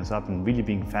hyping us up and really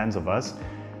being fans of us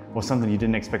was something you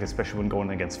didn't expect, especially when going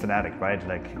against Fnatic, right?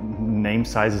 Like name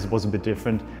sizes was a bit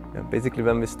different. Yeah, basically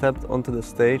when we stepped onto the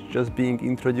stage, just being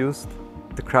introduced,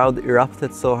 the crowd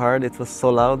erupted so hard, it was so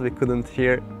loud, we couldn't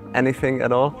hear anything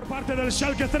at all. It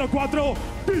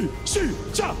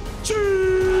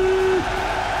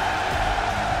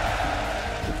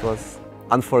was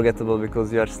unforgettable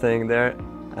because you are staying there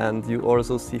and you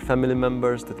also see family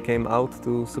members that came out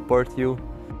to support you.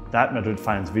 That Madrid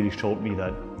fans really showed me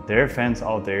that there are fans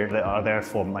out there that are there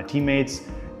for my teammates,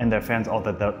 and there are fans out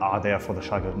there that are there for the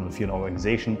Schalke NULLFEAR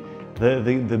organization.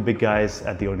 The big guys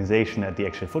at the organization, at the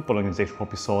actual football organization,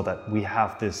 probably saw that we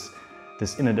have this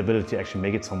innate ability to actually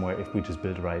make it somewhere if we just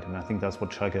build it right. And I think that's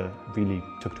what Schalke really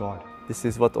took to heart. This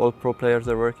is what all pro players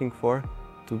are working for,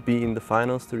 to be in the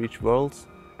finals, to reach worlds.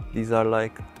 These are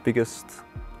like the biggest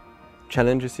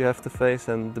challenges you have to face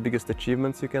and the biggest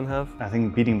achievements you can have. I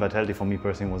think beating Vitality for me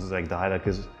personally was like the highlight,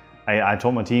 because I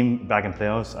told my team back in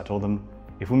playoffs, I told them,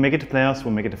 if we make it to playoffs,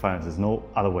 we'll make it to finals. There's no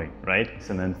other way, right?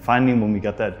 And then finally, when we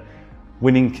got that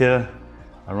winning kill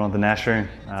around the Nasher,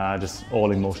 just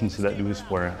all emotions let loose,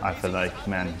 where I felt like,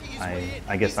 man,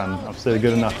 I guess I'm still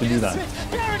good enough to do that.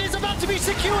 There it is, about to be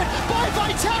secured by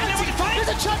Vitality. There's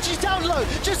a Chachi's down low.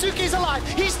 Jizuki's alive.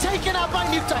 He's taken out by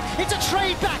Nuketime. It's a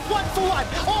trade back, 1-for-1.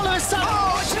 All of a sudden,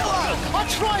 are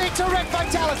trying to wreck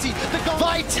Vitality.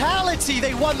 Vitality,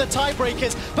 they won the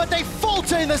tiebreakers, but they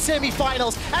falter in the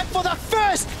semi-finals. And for the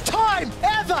first time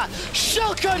ever,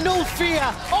 Schalke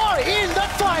NULLFEAR are in the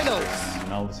finals.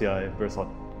 And obviously I burst out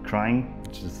crying,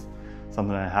 which is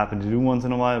something I happen to do once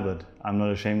in a while, but I'm not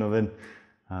ashamed of it. It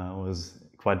was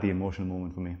quite the emotional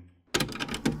moment for me.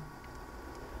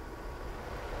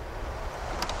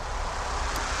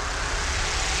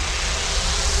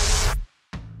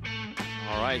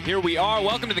 All right, here we are.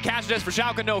 Welcome to the Cash Desk for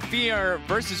Schalke NULLFEAR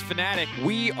versus Fnatic.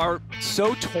 We are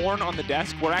so torn on the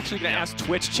desk, we're actually going to ask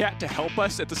Twitch chat to help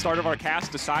us at the start of our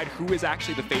cast decide who is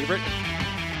actually the favorite.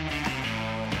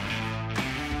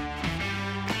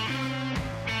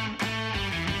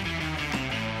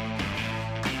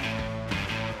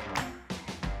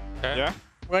 Okay. Yeah.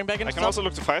 Going back in. I can also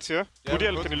look to fight here.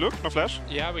 Udiel, can you look? No flash?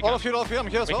 Yeah, we can. All of you, I'm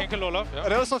here as well. We can kill Olaf. Yeah.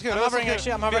 Rail's not here. I'm hovering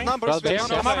actually, I'm hovering. Numbers,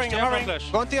 I'm hovering.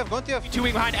 Go on TF.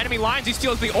 Two-wing behind enemy lines, he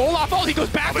steals the Olaf ult, he goes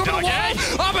back over the wall!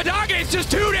 Abbedagge is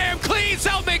just too damn clean!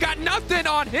 Selfmade got nothing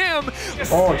on him!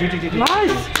 Oh, GG.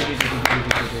 Nice!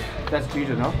 That's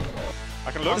GG, no? I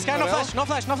can look. This guy, no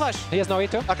flash. He has no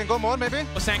E2. I can go more, maybe?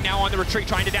 Sang now on the retreat,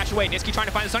 trying to dash away. Niski trying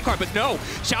to find the Sun card, but no.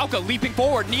 Schalke leaping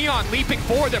forward. Neon leaping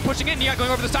forward. They're pushing in. Neon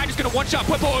going over the side. Just going to one-shot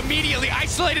Whippo immediately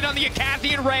isolated on the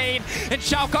Acathian Rain. And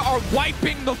Schalke are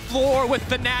wiping the floor with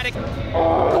Fnatic.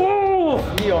 Oh!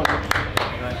 Neon.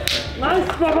 Nice,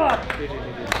 Baba!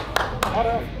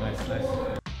 Nice.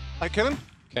 I kill him.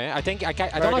 Okay, I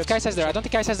don't know if Kai's there. I don't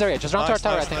think Kai's there yet. Just run to our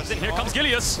tower, I think. Here comes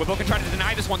Gilius. Whippo can try to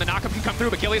deny this one. The knockup can come through,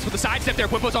 but Gilius with the sidestep there.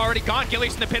 Whippo's already gone.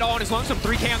 Gilius in the pit all on his lonesome.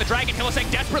 3K on the Dragon. Hylissang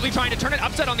desperately trying to turn it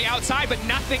upset on the outside, but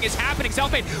nothing is happening.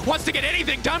 Selfmade wants to get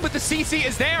anything done, but the CC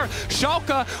is there.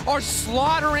 Schalke are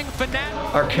slaughtering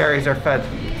Fnatic. Our carries are fed.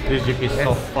 This GP is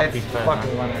so fucking fed.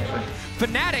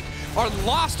 Fnatic are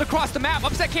lost across the map.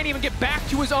 Upset can't even get back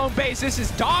to his own base. This is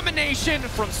domination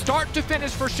from start to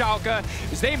finish for Schalke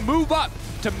as they move up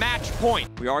to match point.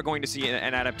 We are going to see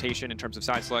an adaptation in terms of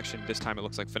side selection. This time it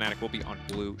looks like Fnatic will be on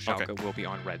blue, Schalke will be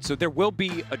on red. So there will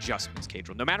be adjustments,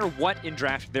 Cadril. No matter what in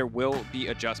draft, there will be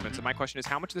adjustments. And my question is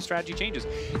how much the strategy changes.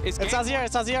 It's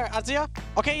Azir.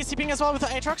 Okay, he's TPing as well with the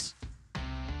Aatrox.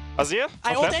 Azir?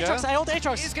 I ult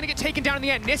Aatrox. He's gonna get taken down in the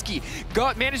end. Niski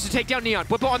managed to take down Neon.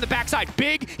 Whippo on the backside.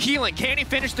 Big healing. Can he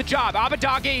finish the job?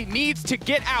 Abbedagge needs to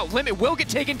get out. Limit will get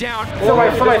taken down.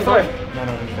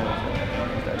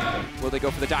 Will they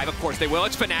go for the dive? Of course they will.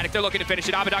 It's Fnatic. They're looking to finish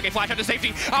it. Abbedagge flash out to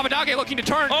safety. Abbedagge looking to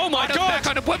turn. Oh my god! Back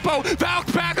onto Whippo.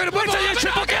 Back onto Whippo.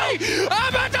 Abbedagge!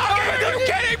 Abbedagge! Are you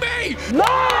kidding me?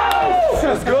 No!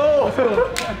 Let's go!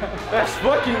 Let's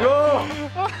fucking go!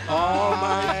 Oh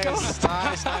my god.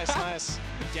 Nice.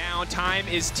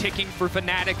 Downtime is ticking for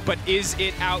Fnatic, but is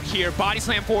it out here? Body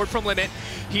slam forward from Limit.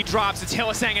 He drops. It's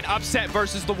Hylissang an upset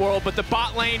versus the world, but the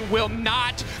bot lane will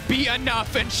not be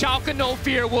enough, and Schalke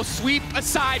NULLFEAR will sweep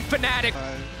aside Fnatic.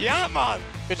 Yeah, man!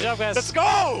 Good job, guys. Let's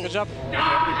go! Good job. Not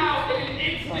out in an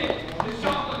instant. The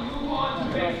Schalke move on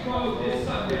to base road this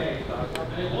Sunday.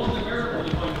 And one of the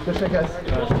variables on Good shit, guys.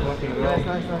 Nice.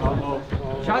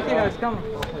 Schalke, guys, come.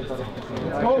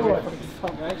 Let's go, boy.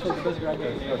 Actually,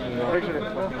 okay.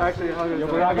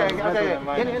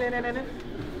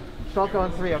 Schalke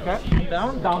on 3, okay?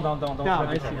 Down.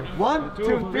 1, 2,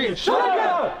 3.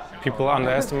 Schalke! People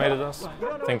underestimated us.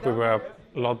 I think we were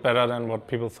a lot better than what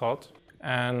people thought.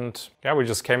 And yeah, we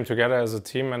just came together as a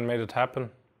team and made it happen.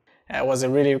 It was a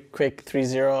really quick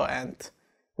 3-0 and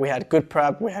we had good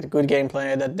prep, we had good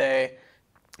gameplay that day.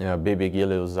 Yeah, BB,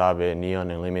 Gilius, Zabe, Neon,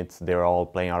 and Limit, they were all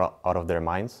playing out of their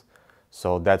minds.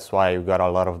 So that's why we got a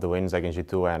lot of the wins against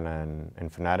G2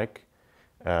 and Fnatic.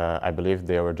 I believe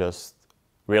they were just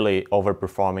really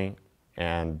overperforming,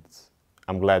 and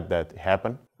I'm glad that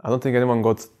happened. I don't think anyone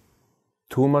got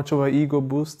too much of an ego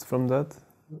boost from that,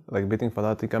 like beating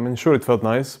Fnatic. I mean, sure, it felt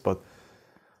nice, but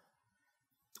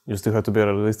you still have to be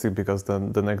realistic because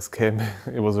the next game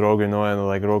it was Rogue, you know, and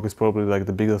like Rogue is probably like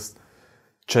the biggest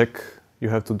check you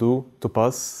have to do to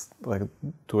pass, like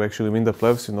to actually win the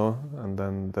playoffs, you know, and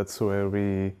then that's where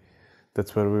we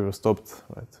were stopped,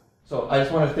 right? So I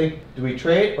just want to think: do we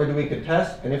trade or do we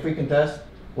contest? And if we contest,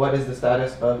 what is the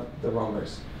status of the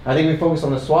roamers? I think we focus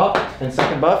on the swap and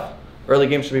second buff. Early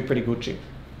game should be pretty Gucci.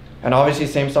 And obviously,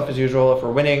 same stuff as usual. If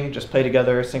we're winning, just play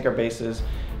together, sync our bases.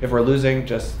 If we're losing,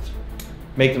 just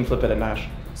make them flip it at Nash.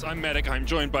 So I'm Medic, I'm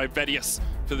joined by Vedius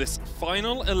for this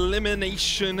final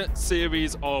elimination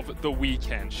series of the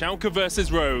weekend. Schalke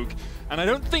versus Rogue. And I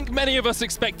don't think many of us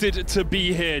expected to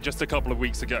be here just a couple of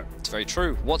weeks ago. It's very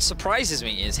true. What surprises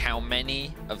me is how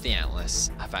many of the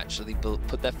analysts have actually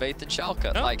put their faith in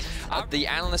Schalke. No. Like, the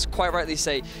analysts quite rightly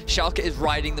say Schalke is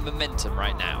riding the momentum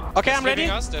right now. Okay, I'm ready.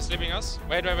 They're sleeping us.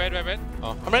 Wait.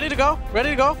 Oh. I'm ready to go.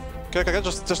 Okay,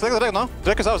 just take the Drake now.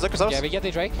 Drake is ours. Yeah, we get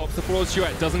the Drake. Pops the forward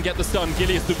Stuart, doesn't get the stun.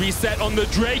 Gilius, the reset on the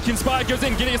Drake. Inspire goes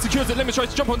in. Gilius secures it. Limit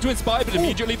tries to jump onto Inspire, but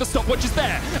immediately the stopwatch is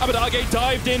there. Abbedagge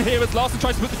dived in here as Larson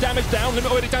tries to put the damage down.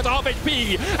 Limit already down to half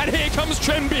HP. And here comes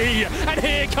Trimby. And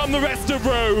here come the rest of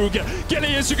Rogue.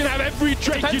 Gilius, you can have every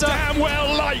Drake you damn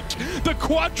well like. The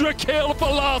quadra kill for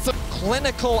Larson.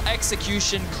 Clinical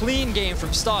execution, clean game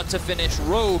from start to finish.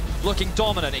 Rogue looking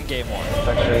dominant in game one.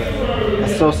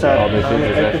 It's so sad.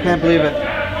 I can't believe it.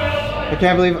 I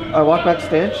can't believe I walk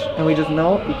backstage and we just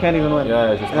know you can't even win.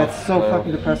 Yeah, and that's so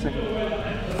fucking depressing.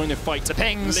 Point of fight.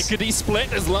 Pings. Lickety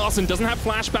split as Larson doesn't have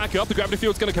flash back up. The gravity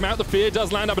field's going to come out. The fear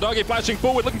does land. Abbedagge flashing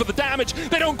forward, looking for the damage.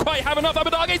 They don't quite have enough.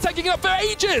 Abbedagge taking it up for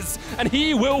ages, and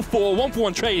he will fall.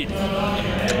 1-for-1 trade.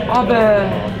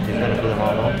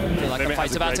 Like a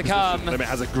fight's about to come. Limit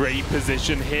has a great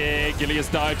position here.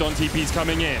 Gilius dived on. TP's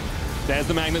coming in. There's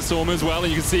the Magnet Storm as well,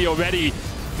 and you can see already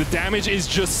the damage is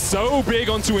just so big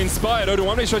onto Inspired.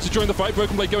 Odoamne tries to join the fight.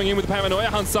 Broken Blade going in with the Paranoia.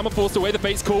 Hans Summer forced away. The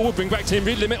Fate's Call will bring back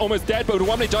Timrid. Limit almost dead, but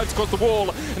Odoamne dives across the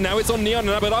wall. And now it's on Neon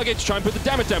and Abbedagge to try and put the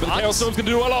damage down. But the Chaos Storm's going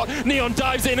to do a lot. Neon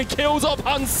dives in and kills off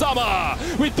Hans Summer.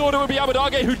 We thought it would be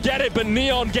Abbedagge who'd get it, but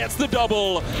Neon gets the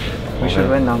double. We should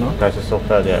win now, no? Guys are so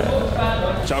bad,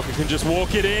 yeah. Schalke can just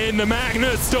walk it in. The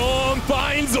Magnet Storm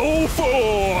finds all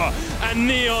four. And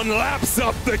Neon laps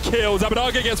up the kills.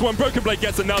 Abbedagge gets one, Broken Blade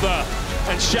gets another.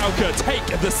 And Schalke take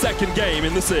the second game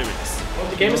in the series.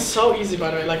 The game is so easy, by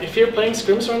the way. Like, if you're playing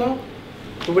scrims right now,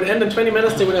 we would end in 20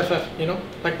 minutes, they would FF, you know?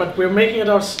 Like, but we're making it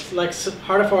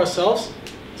harder for ourselves.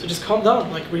 So just calm down.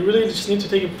 Like, we really just need to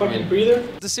take a fucking breather.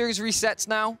 The series resets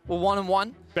now. We're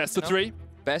 1-1. Best of three.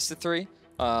 Best of three.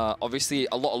 Obviously,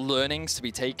 a lot of learnings to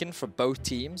be taken for both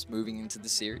teams moving into the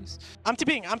series. I'm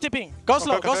TPing, I'm TPing. Go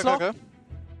slow, go slow.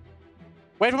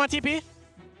 Wait for my TP.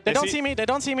 They don't see me, they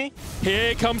don't see me.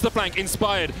 Here comes the flank,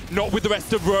 Inspired, not with the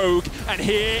rest of Rogue. And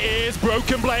here is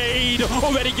Broken Blade.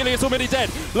 Already Gilius already dead.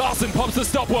 Larson pops the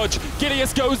stopwatch.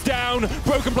 Gilius goes down.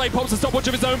 Broken Blade pops the stopwatch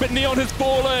of his own, but Neon has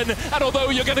fallen. And although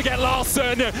you're going to get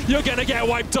Larson, you're going to get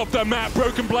wiped off the map.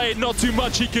 Broken Blade, not too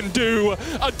much he can do.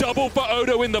 A double for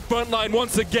Odo in the front line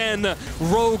once again.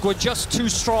 Rogue were just too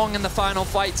strong in the final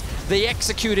fight. They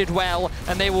executed well,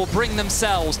 and they will bring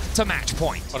themselves to match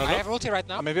point. I have ulti right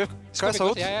now. Maybe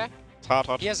Yeah. It's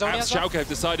hard. Schalke have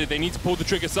decided they need to pull the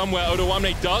trigger somewhere.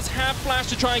 Odoamne does have flash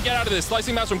to try and get out of this.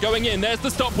 Slicing Mouse from going in. There's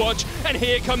the stopwatch. And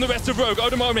here come the rest of Rogue.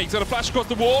 Odoamne's going to flash across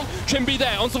the wall. Trimby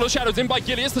there. Onslaught of Shadows in by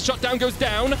Gilius. The shutdown goes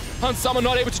down. Hans Summer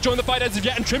not able to join the fight as of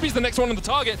yet. And Trimby's the next one on the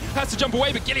target. Has to jump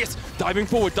away, but Gilius diving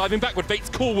forward, diving backward. Fate's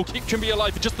Call will keep Trimby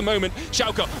alive for just a moment.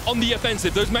 Schalke on the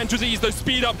offensive. Those Mantras, those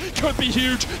speed up could be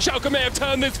huge. Schalke may have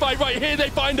turned this fight right here. They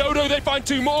find Odo. They find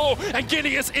two more. And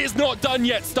Gilius is not done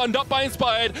yet. Stunned up by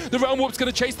Inspired. The Realm Warp's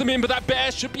going to chase them in, but that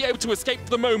bear should be able to escape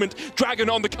for the moment. Dragon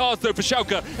on the cards though for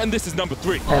Schalke, and this is number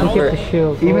 3.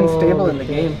 Even stable in the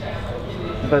game,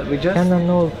 but we just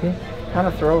kind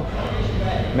of throw.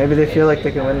 Maybe they feel like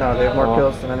they can win now. They have more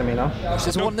kills than enemy now.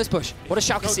 There's one in this push. What does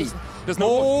Schalke see? There's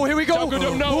no here we go. Schalke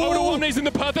don't know. Odoamne's in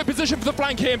the perfect position for the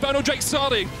flank here. Infernal Drake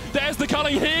starting. There's the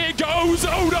culling. Here goes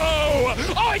Odo.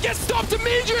 Oh, he gets stopped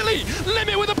immediately.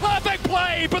 Limit with a perfect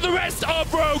play, but the rest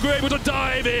of Rogue are able to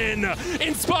dive in.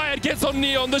 Inspired gets on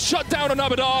Neon. The shutdown on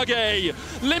Abbedagge.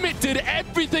 Limit did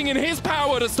everything in his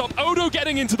power to stop Odo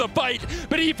getting into the fight,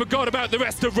 but he forgot about the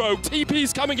rest of Rogue.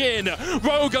 TP's coming in.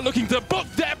 Rogue are looking to book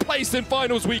their place in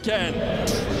finals weekend.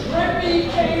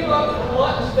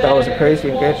 That was a crazy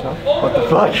engage, no? What the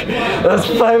fuck? That's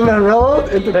 5-man roll?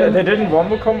 They didn't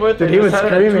wombo combo it? Dude, he was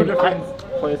screaming.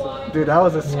 Dude, that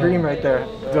was a scream right there.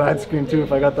 Dude, I'd scream too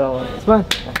if I got that one. It's fine.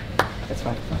 It's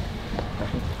fine.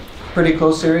 Pretty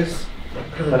close series,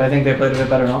 but I think they played a bit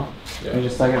better now. Yeah. They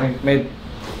just like, I think, made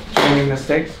training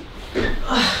mistakes.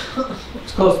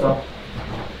 It's close though.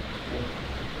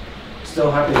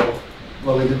 Still happy though.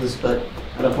 Well, we did the split.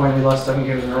 At a point we lost 7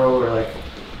 games in a row, we're like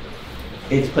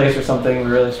 8th place or something, we were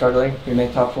really struggling. We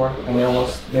made top 4 and we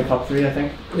almost made top 3, I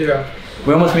think. Yeah.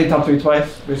 We almost made top 3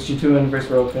 twice, versus G2 and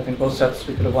versus Rogue. I think both sets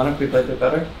we could have won if we played a bit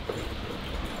better.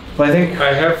 But I think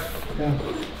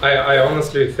I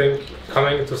honestly think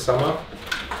coming into summer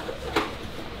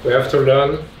we have to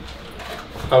learn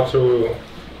how to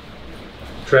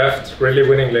draft really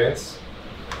winning lanes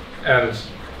and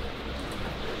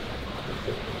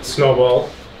snowball.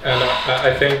 And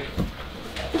I think,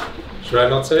 should I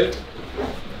not say it?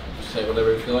 Say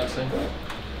whatever you feel like saying.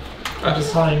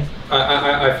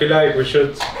 I feel like we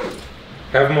should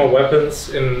have more weapons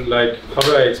in, like, how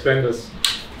do I explain this?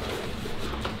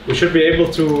 We should be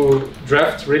able to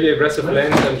draft really aggressive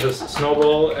lanes and just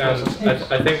snowball, and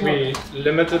I think we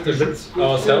limited a bit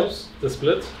ourselves, the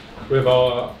split, with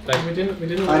our, like... I don't think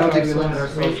we limited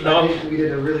ourselves. No. I think we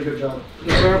did a really good job.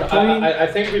 I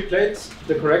think we played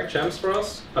the correct champs for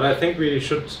us, but I think we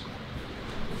should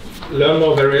learn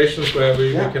more variations where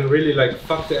we can really, like,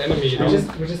 fuck the enemy, you know?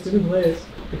 We just didn't play it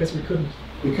because we couldn't.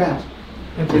 We can't.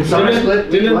 And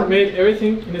Dylan made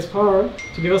everything in his power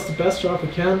to give us the best draft we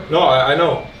can. No, I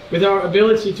know. With our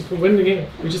ability to win the game.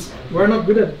 We're not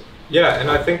good at it. Yeah, and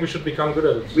I think we should become good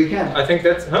at it. We can. I think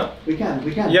that's, We can.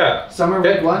 Yeah. Summer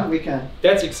week 1, we can.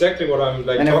 That's exactly what I'm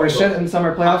like. And if we're shit in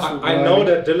summer playoffs, I know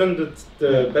that Dylan did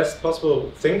the best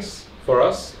possible things for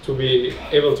us to be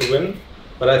able to win,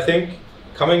 But I think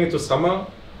coming into summer,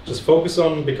 just focus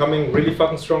on becoming really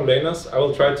fucking strong laners. I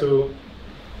will try to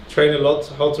train a lot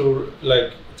how to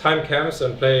like time camps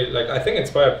and play. Like I think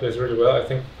Inspire plays really well. I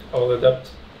think I will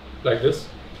adapt like this.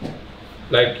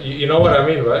 Like you know what I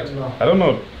mean, right? I don't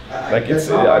know. Like it's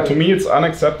to me it's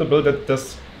unacceptable that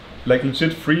there's like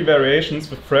legit 3 variations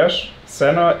with Fresh,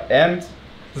 Senna and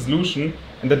Dissolution,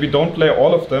 and that we don't play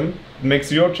all of them. It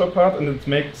makes your job hard, and it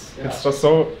makes it's just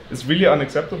so it's really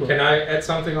unacceptable. Can I add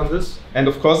something on this? And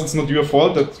of course it's not your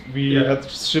fault that we had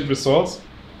shit results.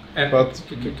 And but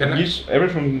can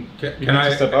everyone can I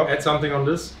add something on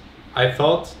this? I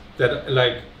thought that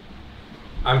like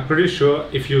I'm pretty sure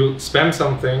if you spam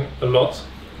something a lot,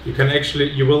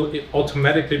 you will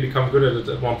automatically become good at it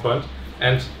at one point.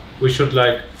 And we should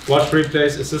like watch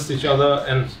replays, assist each other,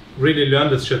 and really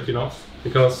learn this shit, you know?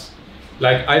 Because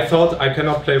like I thought I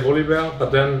cannot play Volibear,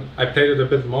 but then I played it a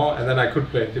bit more, and then I could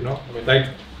play it, you know? Like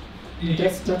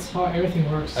that's how everything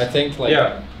works. I think like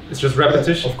it's just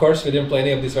repetition. Of course, we didn't play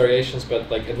any of these variations, but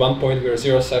like at one point we were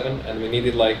 0-7 and we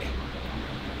needed like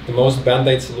the most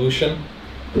band-aid solution.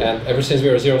 And ever since we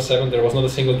were 0-7, there was not a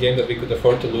single game that we could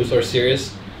afford to lose our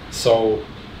series. So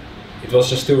it was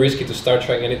just too risky to start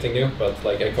trying anything new. But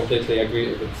like I completely agree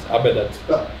with Abbe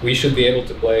that we should be able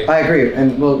to play. I agree,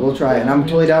 and we'll try. And I'm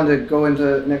totally down to go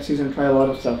into next season and try a lot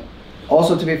of stuff.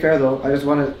 Also, to be fair though, I just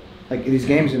want to like these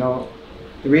games. You know,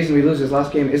 the reason we lose this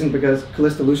last game isn't because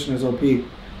Kalista Lucian is OP.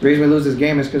 The reason we lose this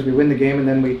game is because we win the game and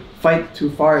then we fight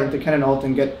too far into Kennen ult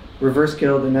and get reverse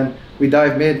killed, and then we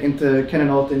dive mid into Kennen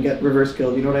ult and get reverse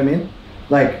killed. You know what I mean?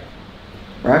 Like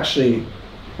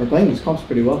we're playing these comps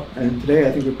pretty well, and today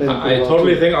I think we played them pretty well. I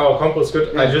totally think our comp was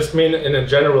good. I just mean in a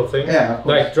general thing. Yeah,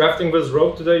 like drafting with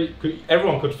Rogue today,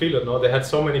 everyone could feel it. No, they had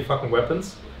so many fucking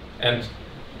weapons, and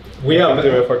they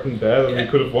were fucking bad, and we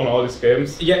could have won all these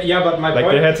games. Yeah, but my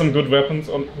point. They had some good weapons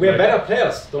on. We're better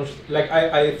players, don't you? Like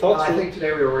I thought. I think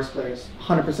today we were worse players.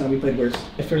 100%, we played worse.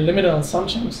 If you're limited on some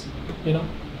champs, you know,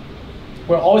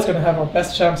 we're always going to have our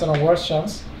best champs and our worst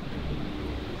champs.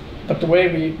 But the way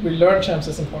we learn champs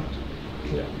is important.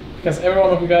 Yeah. Because every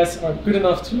one of you guys are good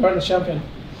enough to learn a champion.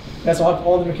 You guys will have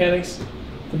all the mechanics,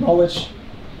 the knowledge.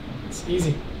 It's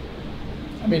easy.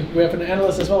 I mean, we have an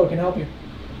analyst as well who can help you.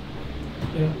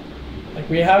 You know, like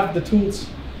we have the tools.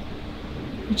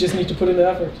 You just need to put in the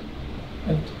effort.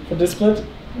 And for this split,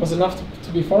 it was enough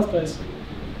to be 4th place.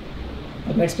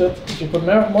 But next split, if you put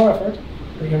more effort,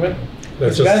 you can win.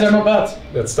 These guys are not bad.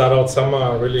 Let's start out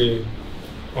summer really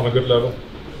on a good level.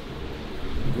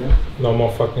 Yeah. No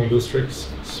more fucking lose streaks.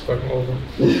 It's fucking over.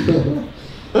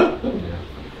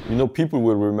 You know, people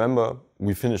will remember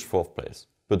we finished 4th place.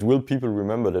 But will people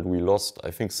remember that we lost,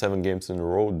 I think, 7 games in a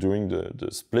row during the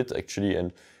split actually,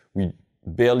 and we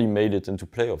barely made it into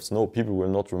playoffs? No, people will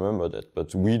not remember that,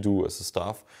 but we do as a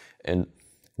staff. And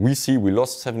we see we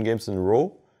lost 7 games in a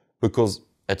row because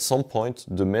at some point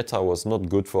the meta was not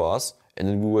good for us, and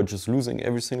then we were just losing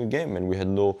every single game, and we had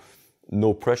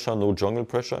no pressure, no jungle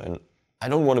pressure. And I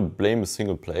don't want to blame a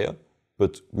single player,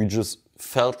 but we just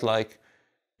felt like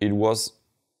it was,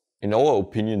 in our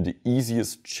opinion, the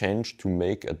easiest change to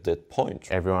make at that point.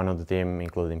 Everyone on the team,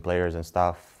 including players and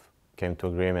staff, came to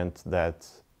agreement that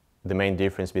the main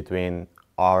difference between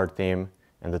our team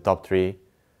and the top 3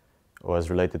 was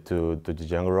related to the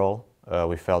jungle role.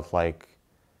 We felt like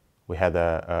we had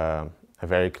a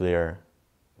very clear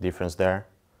difference there.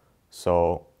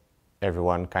 So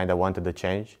everyone kind of wanted the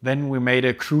change. Then we made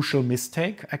a crucial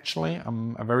mistake, actually,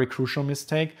 a very crucial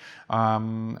mistake,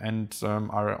 and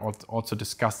I also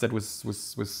discussed that with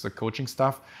the coaching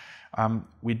staff.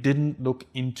 We didn't look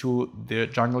into the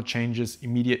jungle changes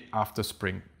immediate after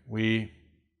spring. We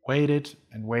waited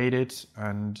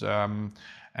and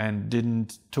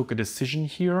didn't took a decision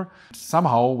here.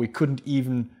 Somehow we couldn't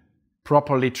even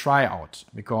properly try out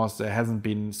because there hasn't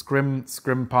been scrim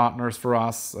partners for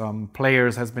us,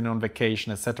 players has been on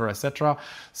vacation, etc., etc.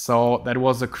 So that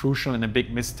was a crucial and a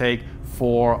big mistake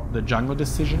for the jungle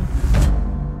decision.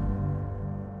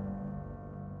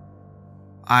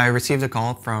 I received a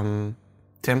call from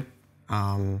Tim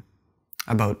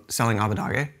about selling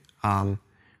Abbedagge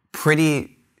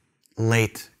pretty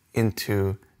late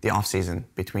into the off-season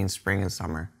between spring and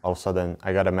summer. All of a sudden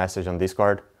I got a message on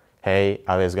Discord, hey,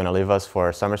 Ali is gonna leave us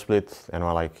for summer split, and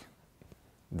we're like,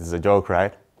 this is a joke,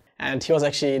 right? And he was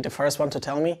actually the first one to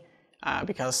tell me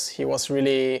because he was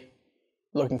really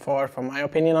looking forward for my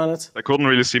opinion on it. I couldn't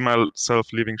really see myself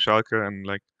leaving Schalke and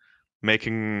like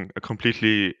making a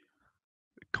complete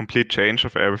change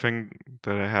of everything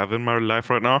that I have in my life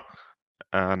right now,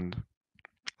 and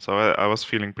so I was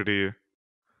feeling pretty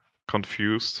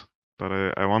confused but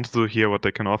I wanted to hear what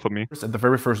they can offer me. At the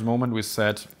very first moment, we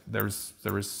said there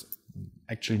is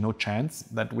actually no chance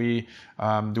that we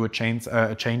do a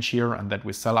change here and that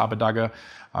we sell Abbedagge.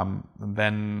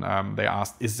 Then they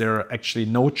asked, is there actually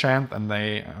no chance? And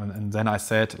then I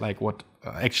said like what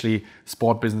actually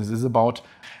sport business is about.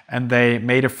 And they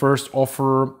made a first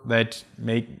offer that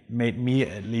made me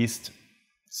at least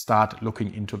start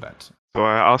looking into that. So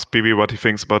I asked Bibi what he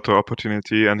thinks about the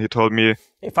opportunity, and he told me,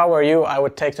 if I were you, I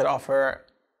would take that offer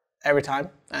every time,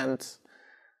 and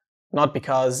not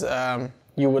because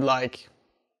you would like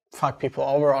fuck people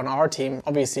over on our team.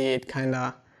 Obviously, it kind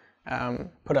of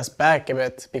put us back a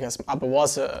bit because Abbe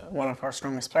was one of our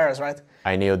strongest players, right?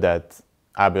 I knew that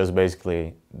Abbe was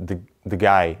basically the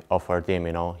guy of our team,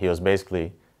 you know. He was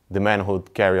basically the man who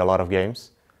would carry a lot of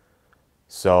games.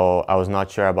 So I was not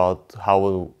sure about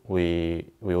how we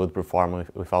would perform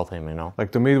without him, you know.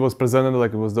 Like to me, it was presented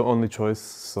like it was the only choice.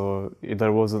 So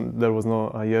there was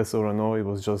no a yes or a no. It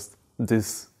was just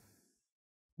this.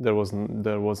 There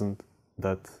wasn't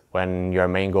that. When your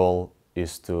main goal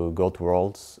is to go to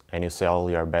Worlds and you sell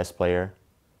your best player,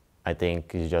 I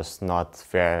think it's just not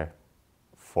fair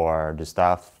for the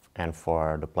staff and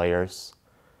for the players,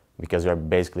 because you're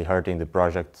basically hurting the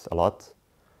project a lot.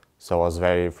 So I was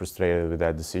very frustrated with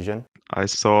that decision. I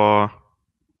saw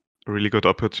a really good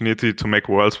opportunity to make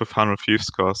Worlds with 100 Thieves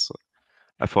scores.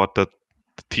 I thought that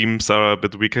the teams are a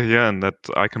bit weaker here and that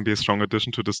I can be a strong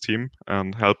addition to this team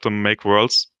and help them make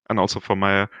Worlds. And also for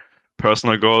my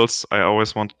personal goals, I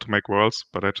always wanted to make Worlds,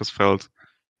 but I just felt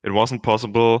it wasn't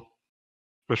possible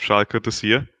with Schalke this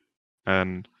year.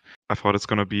 And I thought it's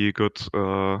going to be a good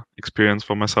experience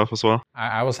for myself as well.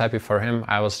 I was happy for him.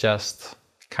 I was just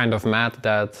kind of mad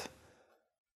that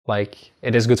like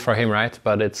it is good for him, right?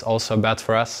 But it's also bad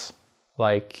for us,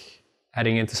 like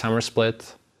heading into summer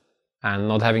split and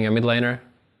not having a mid laner.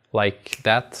 Like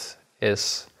that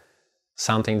is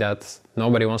something that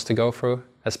nobody wants to go through,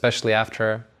 especially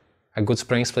after a good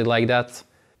spring split like that.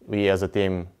 We as a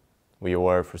team, we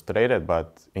were frustrated,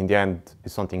 but in the end,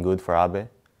 it's something good for Abbe.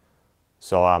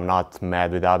 So I'm not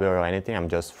mad with Abbe or anything, I'm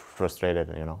just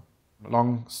frustrated, you know.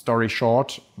 Long story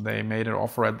short, they made an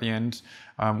offer at the end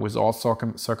with all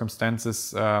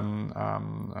circumstances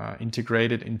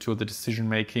integrated into the decision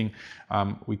making.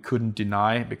 We couldn't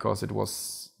deny, because it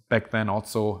was back then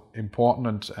also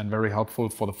important and very helpful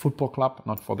for the football club,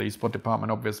 not for the esports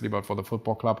department obviously, but for the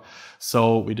football club.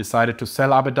 So we decided to sell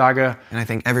Abbedagge. And I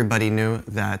think everybody knew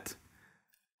that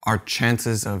our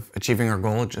chances of achieving our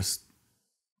goal just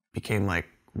became like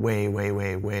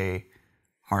way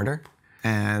harder.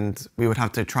 And we would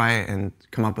have to try and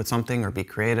come up with something or be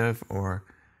creative or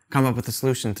come up with a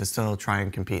solution to still try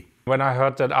and compete. When I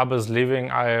heard that Abbe is leaving,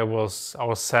 I was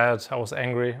sad, I was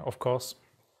angry, of course,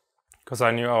 because I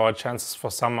knew our chances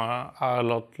for summer are a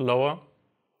lot lower.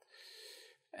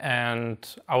 And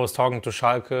I was talking to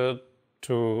Schalke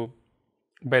to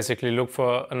basically look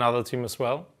for another team as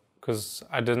well, because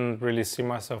I didn't really see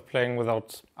myself playing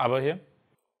without Abbe here.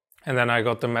 And then I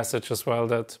got the message as well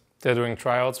that they're doing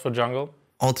tryouts for jungle.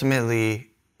 Ultimately,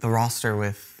 the roster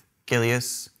with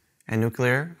Gilius and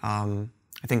NULLFEAR, I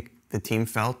think the team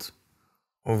felt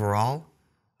overall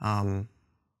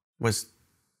was,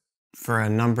 for a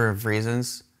number of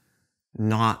reasons,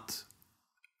 not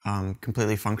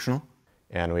completely functional.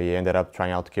 And we ended up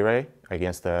trying out Kirei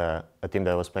against a team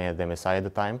that was playing at the MSI at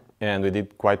the time. And we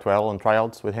did quite well on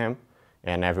tryouts with him.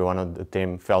 And everyone on the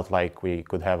team felt like we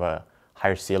could have a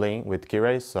higher ceiling with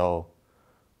Kirei, so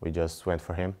we just went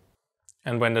for him.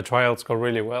 And when the tryouts go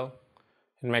really well,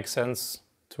 it makes sense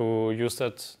to use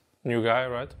that new guy,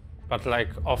 right? But like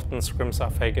often scrims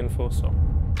are fake info, so.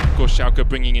 Of course, Schalke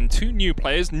bringing in two new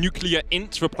players, NULLFEAR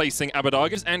Int replacing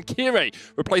Abbedagge and Kirei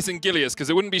replacing Gilius, because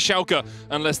it wouldn't be Schalke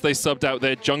unless they subbed out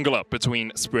their jungler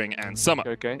between spring and summer.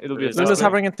 Okay, it'll be Lulu's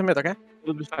hovering into mid, okay?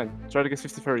 It'll be fine. Try to get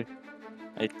 50-30.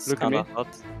 It's Look at me.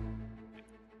 hot.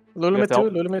 Lulu mid 2,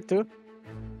 Lulu mid 2.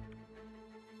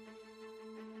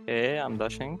 Okay, I'm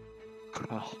dashing.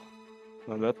 Oh,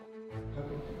 not bad.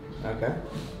 Okay.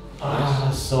 Ah,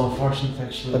 that's so unfortunate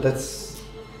actually. But that's...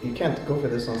 You can't go for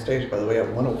this on stage, by the way, at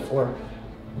 104.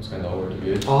 It's kind of over to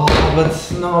be. Oh,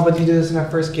 but no, but you do this in our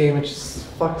first game, it just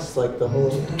fucks like the whole...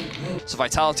 So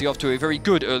Vitality off to a very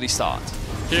good early start.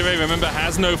 Kirei, remember,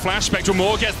 has no flash. Spectral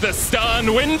Maw gets the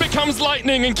stun. Wind becomes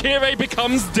lightning and Kirei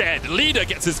becomes dead. Leader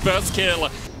gets his first kill.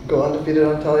 Go undefeated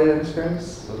on Talia and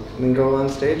scrims, and then go on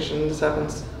stage and this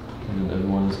happens. And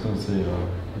everyone is going to say,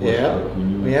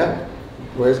 yeah.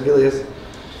 Where's Gilius?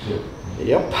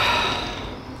 Yep.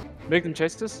 Make them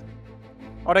chase this.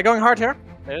 Are they going hard here?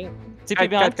 Yeah. TP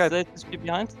behind, TP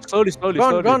behind. Slowly.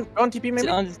 Go on, TP maybe?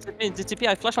 The TP,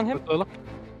 I flash on him.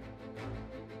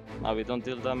 Now we don't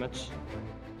deal damage.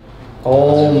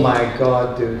 Oh my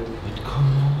god, dude.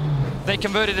 They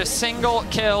converted a single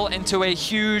kill into a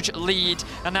huge lead,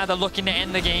 and now they're looking to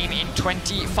end the game in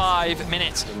 25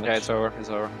 minutes. Yeah, it's over. It's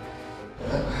over.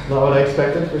 Not what I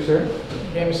expected, for sure.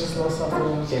 The game is just lost after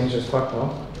one. Game's just fucked,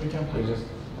 no? We can play. Just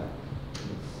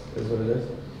is what it is.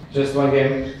 Just one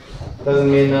game. Doesn't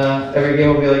mean every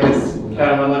game will be like this. Kind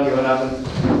of unlucky what happens.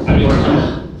 I mean,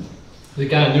 you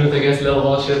can't do it against little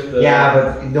bullshit. Yeah,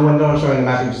 but no one showing the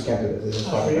map, you just can't do this. It's just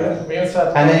fucking bad.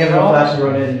 And then you have no flash and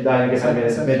run in, you die and get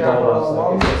mid-double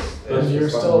buffs. And you're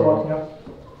still walking up.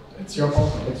 It's your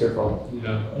fault. It's your fault.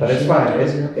 Yeah. But it's fine.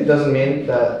 It doesn't mean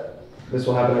that this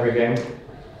will happen every game.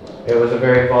 It was a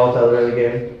very volatile early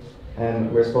game,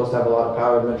 and we're supposed to have a lot of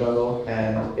power in the jungle,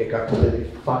 and it got completely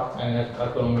fucked. And I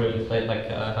couldn't really play like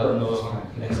I don't know.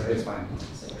 It's fine.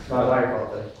 It's not my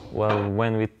fault. Well,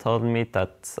 when we told me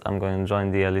that I'm going to join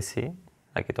the LEC,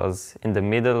 like it was in the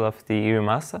middle of the EU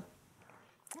Master,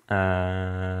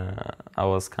 I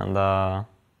was kinda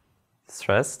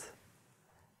stressed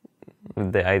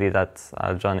with the idea that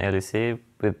I'll join LEC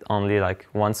with only like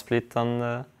one split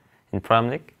on in Prime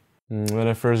League. When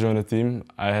I first joined the team,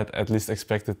 I had at least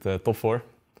expected the top 4.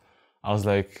 I was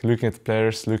like looking at the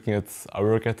players, looking at our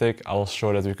work ethic. I was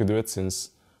sure that we could do it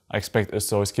since I expect us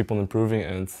to always keep on improving,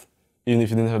 and even if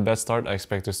you didn't have a bad start, I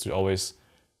expect us to always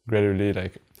gradually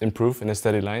like improve in a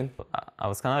steady line. I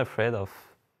was kind of afraid of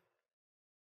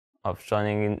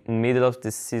joining in the middle of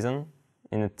this season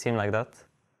in a team like that,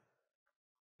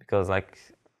 because like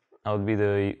I would be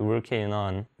the rookie, you know,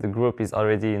 and the group is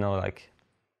already, you know, like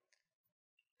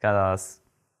kind of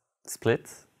split,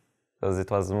 because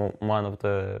it was one of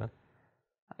the,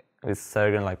 with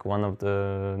Sergen, like one of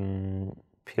the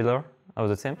pillar of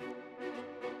the team.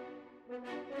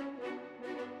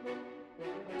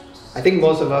 I think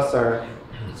most of us are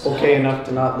okay enough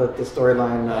to not let the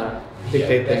storyline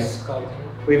dictate things.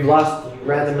 We've lost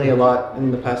randomly a lot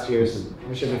in the past years.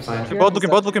 We should be fine. Looking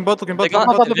bot.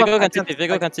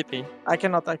 Viego can TP. I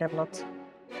cannot.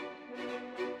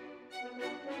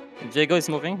 Viego is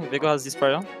moving. Viego has this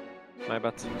prayer. My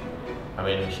bad. I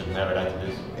mean, we should never die to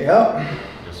this. Yeah.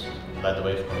 Just light the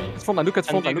way for me. It's look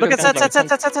at Look at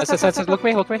set. Look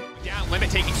me. Down limit,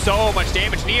 taking so much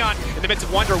damage. Neon in the midst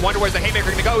of Wonder where's the haymaker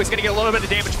going to go. He's going to get a little bit of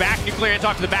damage back. Nuclear Ant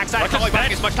off to the backside, calling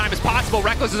back as much time as possible.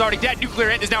 Reckless is already dead. Nuclear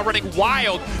Ant is now running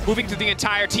wild, moving through the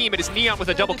entire team. It is Neon with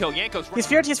a double kill. Yanko's. He's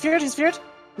feared. He's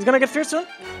gonna get feared soon.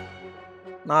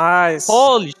 Nice.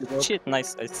 Holy shit!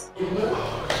 Nice. This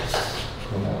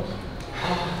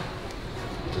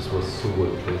was so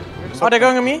well played. Oh, they're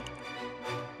going on me.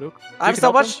 Look. I have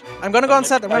stopwatch. I'm gonna go on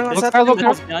set.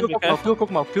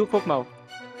 Feel Cook now.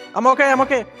 I'm okay.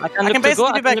 I can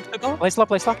basically be back. Play slap.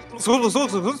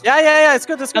 Yeah. It's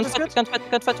good. You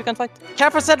can fight. Care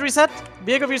for set, reset.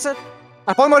 Viego reset.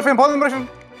 I polymorph him.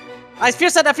 I fear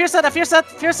set.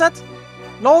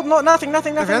 No, nothing.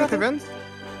 Event.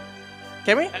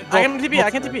 Can we? I can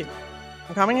TP.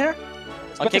 I'm coming here.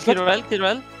 Okay, kill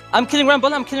Rel. I'm killing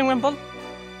Rumble.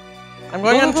 I'm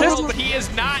going on twist. But he is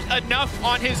not enough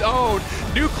on his own.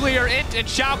 Nuclear Int and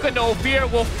Schalke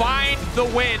NULLFEAR will find the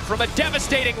win from a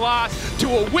devastating loss to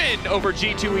a win over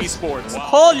G2 Esports.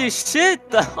 Holy shit!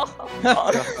 Yeah,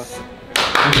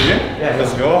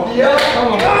 let's go. Yeah,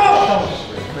 come on.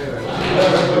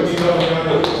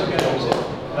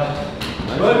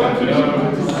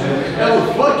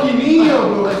 Fucking Neo,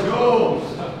 bro. Let's go.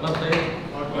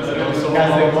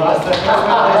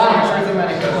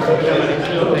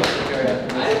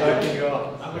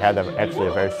 We had actually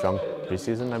a very strong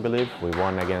preseason, I believe. We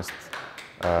won against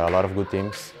a lot of good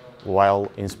teams.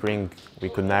 While in spring we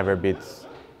could never beat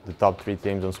the top 3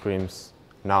 teams on scrims,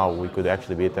 now we could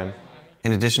actually beat them.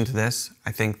 In addition to this,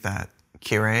 I think that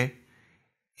Kire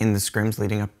in the scrims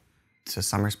leading up to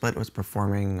Summer Split was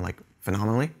performing like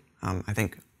phenomenally. I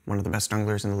think one of the best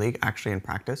junglers in the league actually in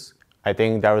practice. I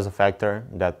think that was a factor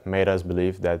that made us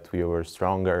believe that we were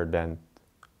stronger than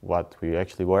what we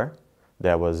actually were.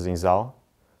 That was Zinzao,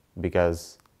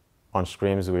 because on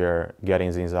scrims we were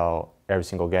getting Zinzao every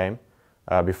single game.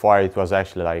 Before it was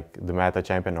actually like the meta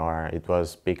champion or it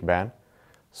was peak ban.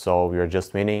 So we were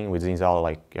just winning with Zinzao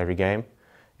like every game.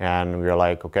 And we were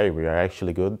like, okay, we are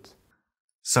actually good.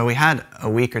 So we had a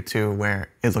week or two where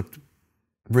it looked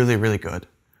really, really good.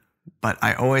 But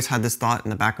I always had this thought in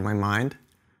the back of my mind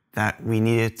that we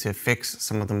needed to fix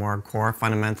some of the more core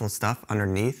fundamental stuff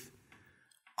underneath.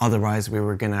 Otherwise, we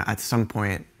were gonna, at some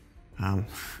point, I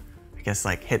guess,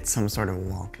 like hit some sort of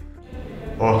wall.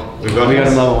 Oh, we got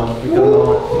another one.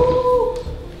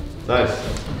 Nice.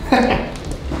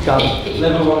 Got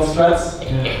level 1 strats.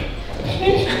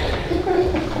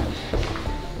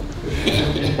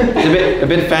 It's a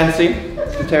bit fancy,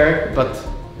 the Tarek, but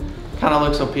kind of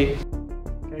looks OP.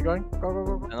 Okay, going.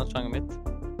 Go. I'm not trying mid.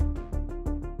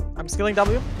 I'm skilling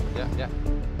W. Yeah.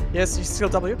 Yes, you skill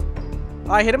W.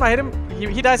 I hit him.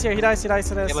 He dies here. He dies.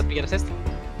 Yeah, but we get assist.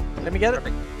 Let me get it.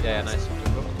 Yeah, nice.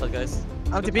 But guys.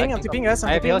 I'm TPing, guys.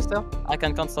 I have heal still. I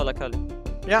can cancel like Kali.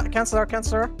 Yeah, cancel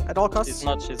her at all costs.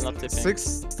 She's not tipping.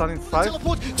 6, stunning 5.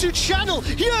 Teleport to channel.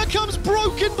 Here comes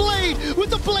Broken Blade with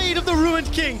the blade of the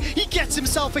Ruined King. He gets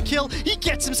himself a kill. He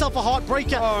gets himself a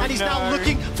heartbreaker. And he's now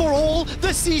looking for all the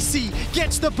CC.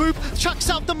 Gets the boop, chucks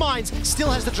out the mines.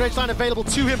 Still has the Dreadfire available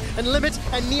to him. And Limit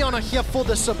and Neon are here for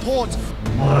the support.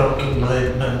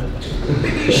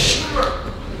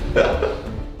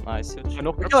 Nice. We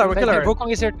kill her.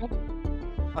 Wukong is here too.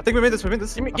 I think we made this. Give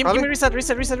me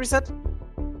reset.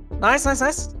 Nice.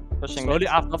 Pushing Slowly, mid.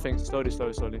 I have nothing. Slowly.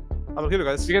 I will heal you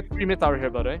guys. We get 3 mid tower here,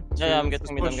 by the way. Yeah, I'm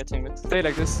getting mid. Stay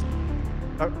like this.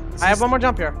 I have one more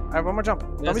jump here. Don't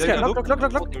be scared.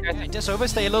 Look. Yeah, just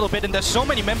overstay a little bit, and there's so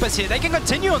many members here. They can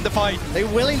continue on the fight. They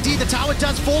will indeed. The tower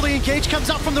does fall. The engage comes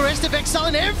up from the rest of Exile,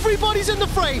 and everybody's in the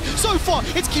fray. So far,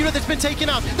 it's Kira that's been taken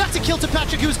out. That's a kill to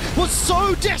Patrick, who was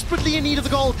so desperately in need of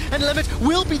the gold. And Limit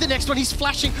will be the next one. He's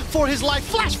flashing for his life.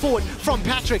 Flash forward from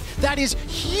Patrick. That is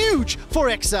huge for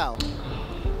Exile.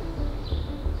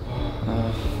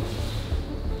 That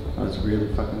was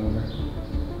really fucking over.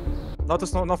 No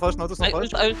flash.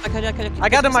 I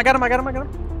got him.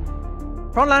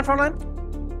 Front line.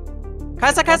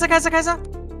 Kaiser.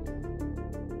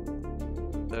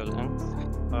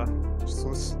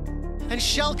 And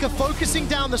Schalke focusing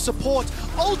down the support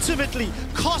ultimately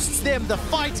costs them the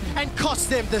fight and costs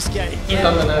them this game. Yeah.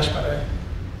 Done the Nash, by the way.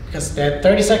 Because they had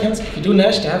 30 seconds. If you do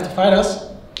Nash, they have to fight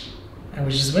us. And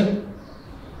we just win.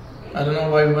 I don't know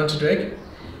why we went to Drake.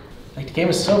 Like, the game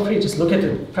is so free. Just look at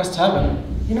it, press tab, and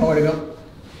you know where to go.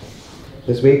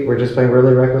 This week, we're just playing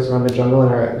really reckless around the jungle in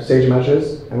our stage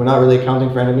matches, and we're not really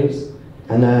accounting for enemies.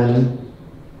 And then,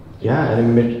 yeah,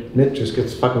 and then mid just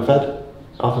gets fucking fed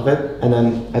off of it. And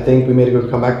then I think we made a good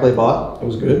comeback play bot. It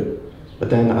was good. But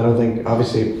then I don't think,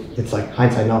 obviously, it's like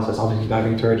hindsight analysis. Obviously,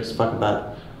 diving turret is fucking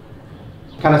bad.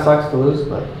 Kind of sucks to lose,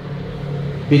 but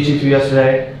beat G2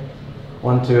 yesterday.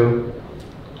 1-2.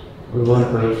 We will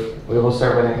improve. We will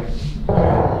start winning.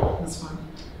 That's fine.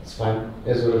 It's fine.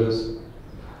 It is what it is.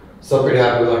 Still pretty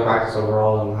happy with our practice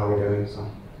overall and how we're doing. So.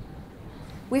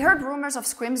 We heard rumors of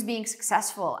scrims being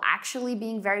successful, actually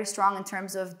being very strong in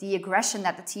terms of the aggression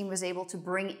that the team was able to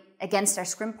bring against their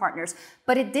scrim partners,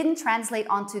 but it didn't translate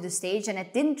onto the stage and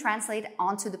it didn't translate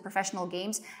onto the professional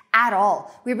games at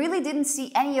all. We really didn't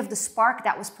see any of the spark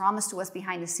that was promised to us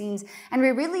behind the scenes, and we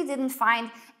really didn't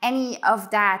find any of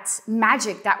that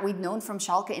magic that we'd known from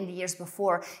Schalke in the years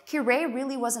before. Kire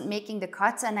really wasn't making the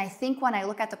cut, and I think when I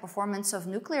look at the performance of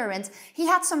NULLFEAR, he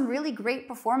had some really great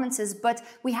performances, but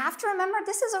we have to remember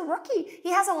this is a rookie. He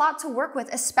has a lot to work with,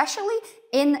 especially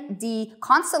in the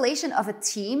constellation of a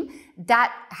team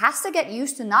that has to get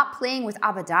used to not playing with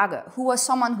Abbedagge, who was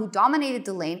someone who dominated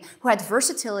the lane, who had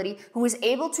versatility, who was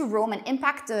able to roam and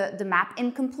impact the map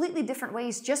in completely different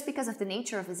ways just because of the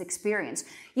nature of his experience.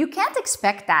 You can't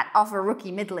expect that of a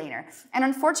rookie mid laner. And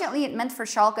unfortunately, it meant for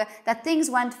Schalke that things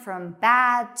went from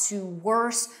bad to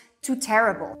worse to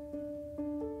terrible.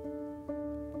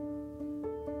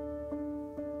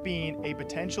 Being a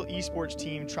potential esports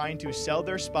team trying to sell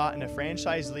their spot in a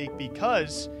franchise league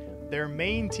because their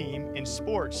main team in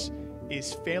sports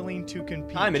is failing to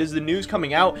compete. It is the news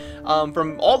coming out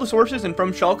from all the sources and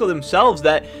from Schalke themselves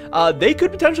that they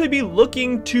could potentially be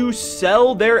looking to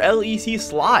sell their LEC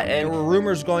slot. And there were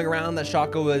rumors going around that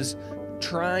Schalke was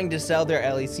trying to sell their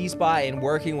LEC spot and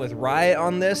working with Riot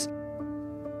on this.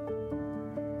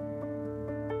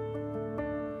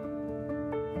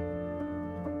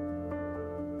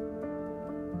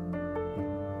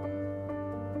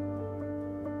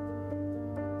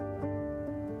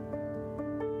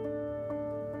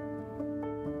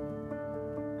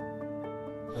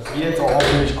 Dass wir jetzt auch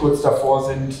hoffentlich kurz davor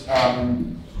sind,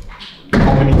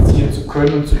 kommunizieren zu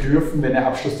können und zu dürfen, wenn der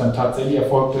Abschluss dann tatsächlich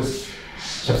erfolgt ist.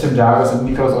 Ich habe es dem Darius und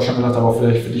Niklas auch schon gesagt, aber auch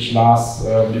vielleicht für dich, Lars,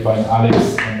 die beiden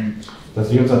Alex,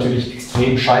 dass wir uns natürlich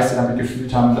extrem scheiße damit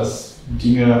gefühlt haben, dass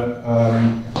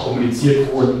Dinge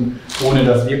kommuniziert wurden, ohne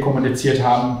dass wir kommuniziert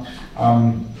haben.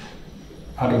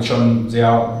 Hat uns schon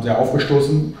sehr, sehr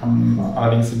aufgestoßen.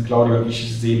 Allerdings sind Claudio und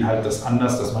ich sehen halt das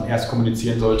anders, dass man erst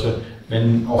kommunizieren sollte,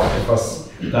 wenn auch etwas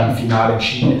dann final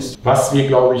entschieden ist. Was wir,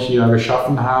 glaube ich, hier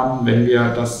geschaffen haben, wenn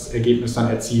wir das Ergebnis dann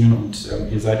erzielen, und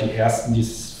ihr seid die Ersten, die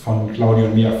es von Claudio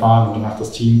und mir erfahren und danach das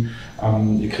Team,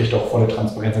 Ihr kriegt auch volle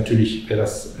Transparenz natürlich, wer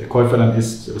das Käufer dann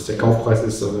ist, was der Kaufpreis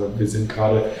ist. Also wir sind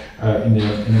gerade in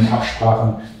den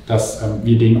Absprachen, dass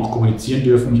wir denen auch kommunizieren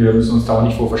dürfen. Wir müssen uns da auch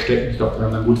nicht vor verstecken. Ich glaube, wir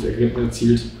haben ein gutes Ergebnis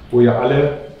erzielt, wo ihr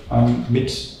alle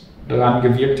mit dran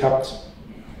gewirkt habt.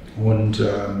 Und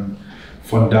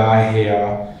von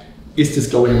daher ist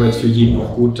es, glaube ich, aber jetzt für jeden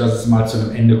auch gut, dass es mal zu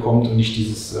einem Ende kommt und nicht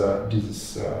dieses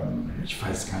ich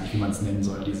weiß gar nicht, wie man es nennen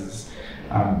soll, dieses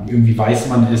irgendwie weiß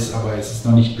man es, aber es ist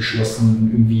noch nicht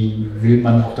beschlossen, irgendwie will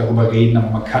man auch darüber reden, aber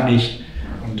man kann nicht.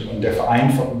 Und der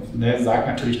Verein sagt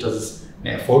natürlich, dass es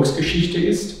eine Erfolgsgeschichte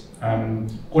ist.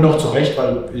 Und auch zu Recht,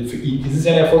 weil für ihn ist es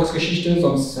ja eine Erfolgsgeschichte,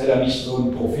 sonst hätte er nicht so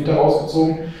einen Profit daraus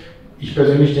gezogen. Ich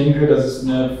persönlich denke, das ist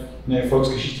eine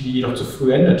Erfolgsgeschichte, die jedoch zu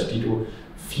früh endet, die du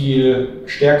viel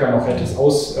stärker noch hättest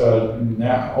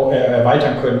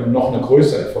erweitern können und noch eine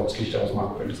größere Erfolgsgeschichte daraus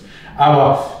machen könntest.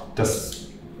 Aber das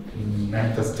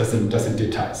sind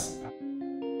Details.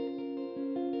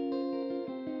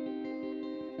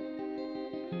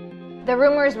 The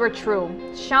rumors were true.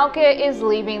 Schalke is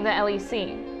leaving the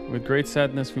LEC. With great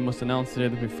sadness, we must announce today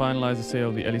that we finalized the sale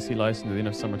of the LEC license at the end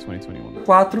of summer 2021.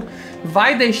 4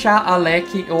 vai deixar a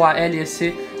LEC ou a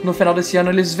LEC no final desse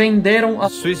ano. Eles venderam a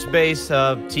Swiss-based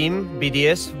team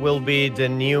BDS will be the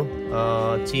new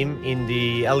team in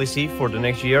the LEC for the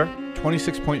next year.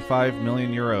 26.5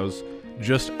 million euros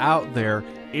just out there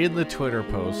in the Twitter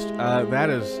post. That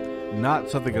is not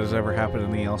something that has ever happened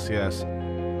in the LCS.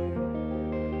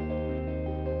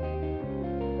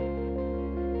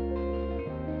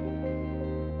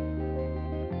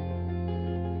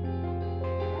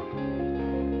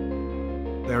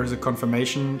 There is a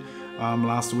confirmation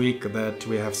last week that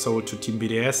we have sold to Team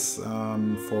BDS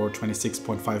for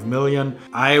 26.5 million.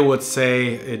 I would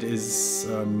say it is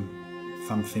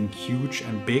something huge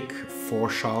and big for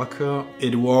Schalke.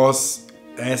 It was,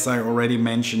 as I already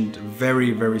mentioned,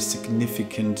 very, very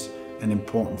significant and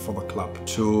important for the club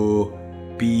to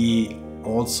be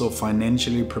also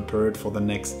financially prepared for the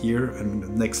next year, and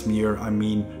next year I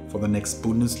mean for the next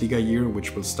Bundesliga year,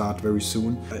 which will start very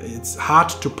soon. It's hard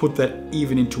to put that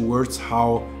even into words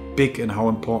how big and how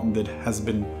important it has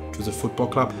been to the football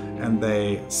club, and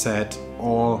they said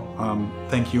all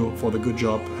thank you for the good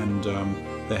job, and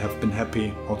they have been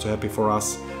happy, also happy for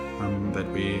us that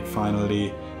we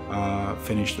finally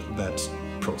finished that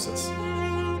process.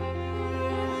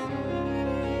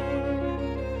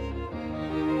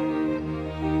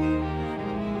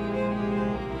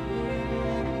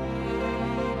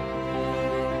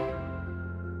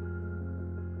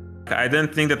 I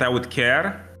didn't think that I would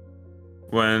care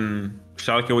when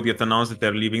Schalke would get announced that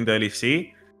they're leaving the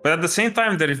LEC. But at the same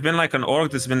time, there has been like an org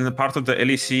that's been a part of the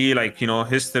LEC, like, you know,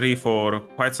 history for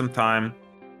quite some time.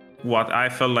 What I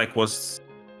felt like was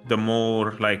the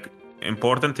more like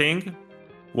important thing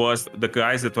was the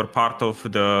guys that were part of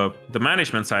the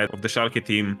management side of the Schalke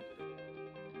team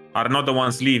are not the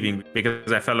ones leaving,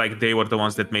 because I felt like they were the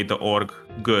ones that made the org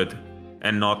good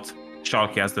and not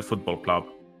Schalke as the football club.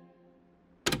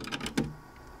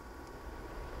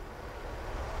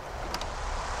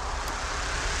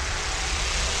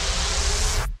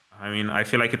 I mean, I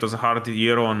feel like it was a hard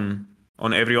year on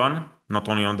everyone, not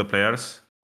only on the players.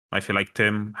 I feel like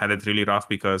Tim had it really rough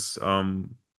because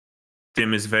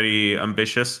Tim is very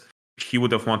ambitious. He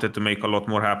would have wanted to make a lot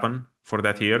more happen for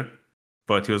that year,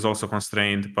 but he was also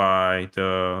constrained by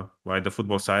the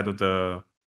football side of the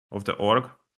org.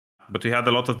 But we had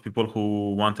a lot of people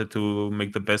who wanted to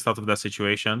make the best out of that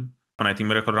situation. And I think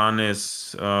Miracle Run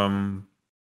is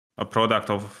a product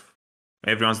of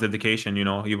everyone's dedication, you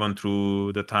know, even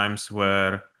through the times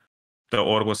where the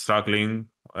org was struggling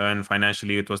and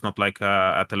financially it was not like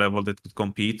at a level that could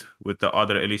compete with the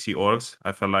other LEC orgs.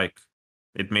 I felt like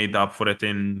it made up for it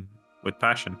with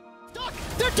passion.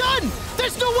 They're done!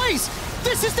 There's no ace!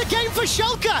 This is the game for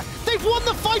Schalke! They've won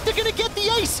the fight, they're gonna get the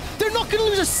ace! They're not gonna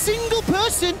lose a single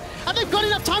person, and they've got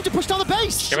enough time to push down the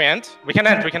base! Can we end? We can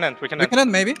end, we can end. We can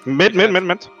end maybe? Mid.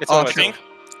 It's over. Sure.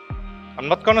 I'm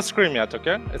not gonna scream yet,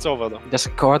 okay? It's over though. There's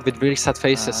a card with really sad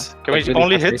faces. Can we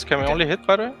only hit? Can we only hit,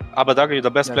 by the way? Abbedagge, you're the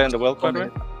best player in the world, by the way.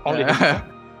 Only hit.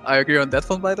 I agree on that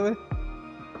one, by the way.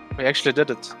 We actually did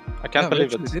it. I can't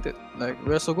believe it. We did it. Like,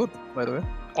 we're so good, by the way.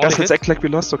 Guys, let's act like we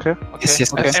lost, okay? Yes,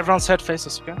 yes, okay. Everyone sad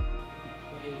faces, okay?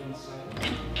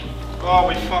 Oh,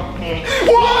 we fucked me.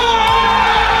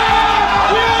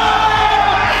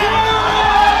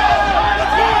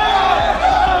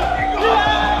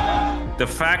 The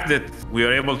fact that we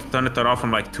were able to turn it around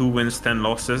from like 2 wins, 10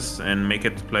 losses and make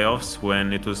it to playoffs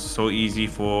when it was so easy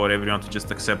for everyone to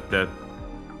just accept that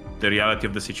the reality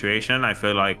of the situation, I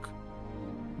feel like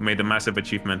made a massive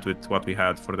achievement with what we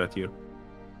had for that year.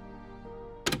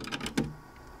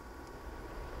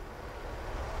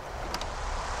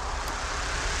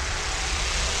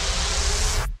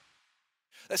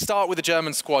 Let's start with the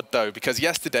German squad, though, because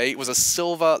yesterday was a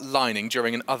silver lining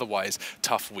during an otherwise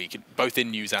tough week, both in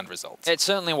news and results. It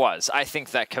certainly was. I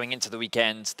think that coming into the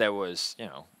weekend, there was, you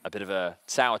know, a bit of a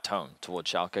sour tone towards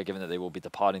Schalke, given that they will be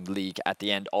departing the league at the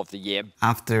end of the year.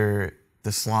 After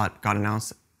the slot got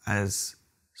announced as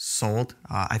sold,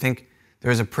 I think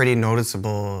there was a pretty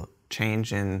noticeable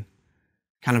change in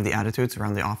kind of the attitudes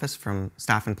around the office from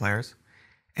staff and players.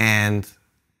 And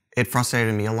it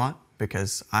frustrated me a lot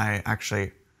because I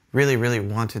actually really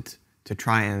wanted to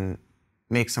try and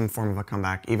make some form of a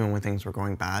comeback even when things were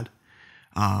going bad.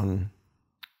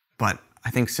 But I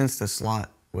think since the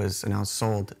slot was announced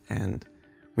sold and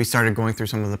we started going through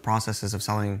some of the processes of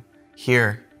selling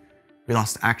here, we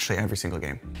lost actually every single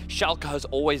game. Schalke has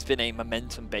always been a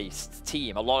momentum-based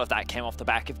team. A lot of that came off the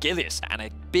back of Gilius, and a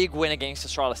big win against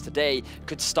Astralis today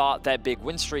could start their big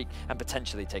win streak and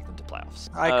potentially take them to playoffs.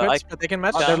 But they can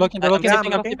match. They're looking. I'm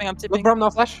tipping. Look, Brom,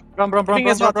 no flash. Brom, tipping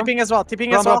as well. Tipping as well.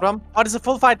 Tipping as well. Oh, this is a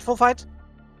full fight. Full fight.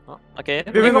 Okay.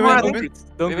 We win.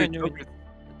 Don't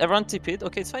everyone tip it.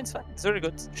 Okay, it's fine. It's fine. It's very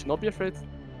good. Should not be afraid.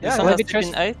 Yeah,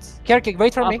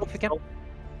 wait for me.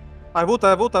 I vote.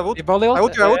 We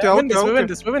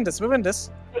win this.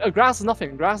 Grass is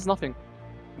nothing.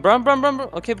 Brom.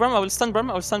 Okay, Brom, I will stun Brom.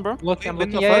 Look, I'm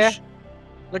looking. Yeah.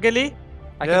 Look at Lee.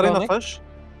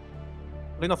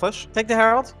 Lina flash. Take the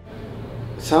Herald.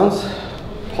 Sounds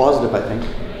positive, I think.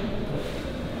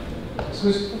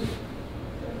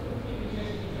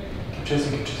 Keep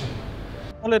chasing.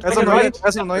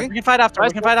 That's annoying. We can fight after.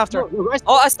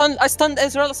 Oh, I stunned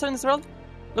Israel.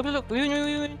 Look.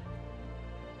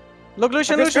 Look,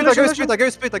 Lucian. I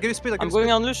give you speed. I'm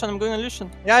going on Lucian.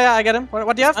 Yeah, I get him.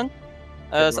 What do you have?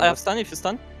 I have stun if you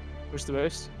stun. Push the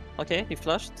burst. Okay, he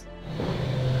flashed.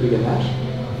 We get match?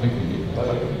 I think we need.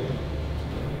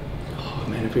 Oh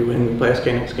man, if we win, we play SK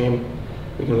next game.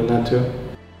 We can win that too.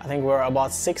 I think we're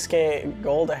about 6k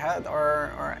gold ahead,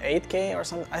 or 8k or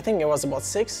something. I think it was about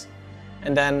 6.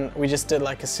 And then we just did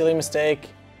like a silly mistake.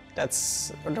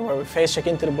 That's where we face check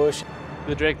into the bush.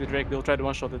 The Drake. They'll try to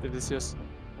one-shot it if they see us.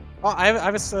 Oh, I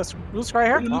have a blue sky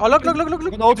here. Oh, look. I'm gonna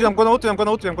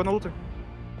ulti.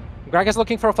 Greg is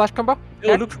looking for a flash combo.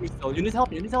 Oh, look, you need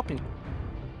help. You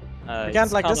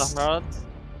can't like this. I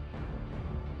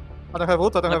don't have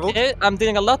ult. Okay, I'm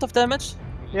dealing a lot of damage.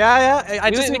 Yeah.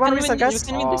 I just need one reset, guys. You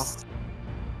can win this.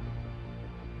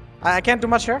 I can't do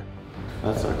much here.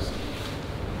 That sucks.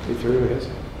 We threw, I guess.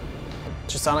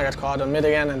 Tristana got caught on mid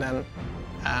again, and then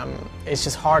it's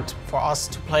just hard for us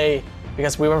to play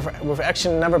because we've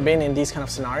actually never been in these kind of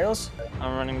scenarios.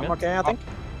 I'm running mid. Okay, I think.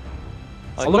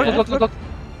 Okay. Look.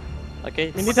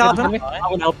 Okay. We need to help him.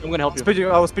 I'm gonna help you.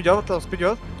 I will speed you out.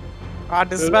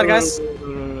 This is bad, guys.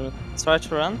 Try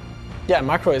to run. Yeah,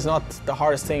 macro is not the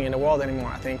hardest thing in the world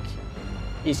anymore. I think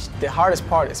the hardest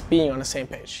part is being on the same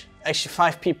page. Actually,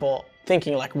 5 people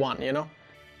thinking like one, you know?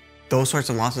 Those sorts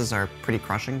of losses are pretty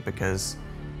crushing because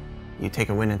you take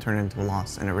a win and turn it into a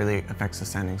loss, and it really affects the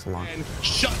standings a lot. And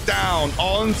shut down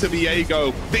on to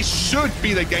Viego. This should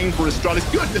be the game for Astralis.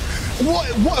 Good.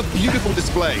 What a beautiful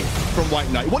display from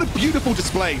White Knight. What a beautiful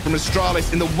display from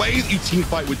Astralis in the way that you team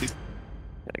fight with this.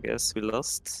 I guess we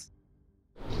lost.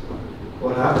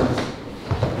 What happened?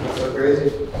 That's so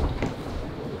crazy.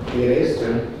 EA's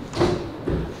turn.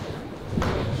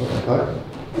 What?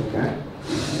 Okay.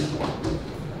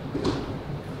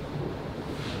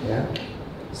 Yeah.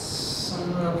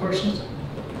 Unfortunate.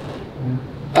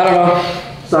 I don't know.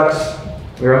 Sucks.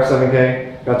 We were up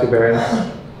 7k. Got 2 barons. I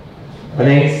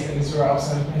think. At least we were up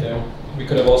 7k. Yeah. We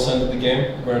could have also ended the game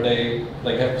where they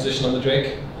have position on the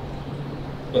Drake.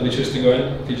 But we choose to go in.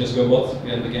 If you just go bot,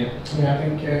 we end the game. Yeah, I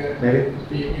think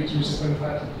maybe we just win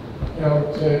fight. You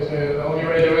know, the only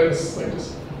way to win is like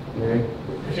this. Maybe.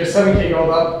 If you're 7k gold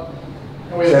up,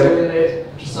 and we have to win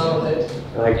late, just not late.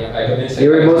 Like, you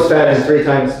were most fat and 3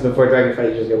 times before Dragon Fight,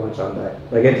 you just get one shot and die.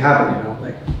 Like, it happened, you know?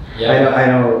 Like, yeah. I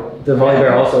know. The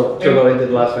Volibear also turbo into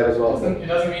the last fight as well. It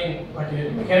doesn't mean, like,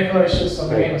 mechanically it's just some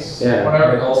games, yeah.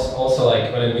 whatever. Also, like,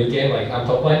 when in mid-game, like, I'm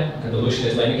top lane, and the Lucian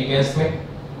is laning against me,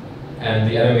 and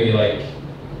the enemy, like,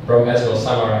 Broke Ezreal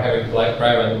some are having Black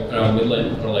Private around mid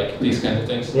lane, or, like, these kind of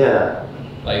things. Yeah.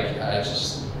 Like,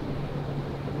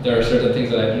 there are certain things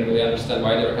that I didn't really understand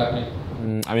why they were happening.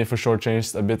 I mean, for sure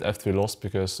changed a bit after we lost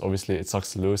because obviously it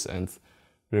sucks to lose, and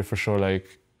we're for sure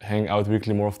like hang out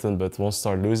weekly more often, but once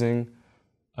start losing,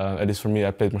 at least for me,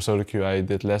 I played more solo queue, I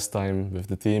did less time with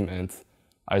the team, and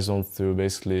I just wanted to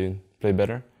basically play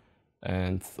better,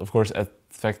 and of course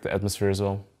affect the atmosphere as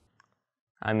well.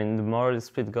 I mean, the more the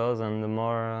split goes and the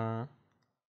more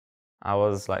I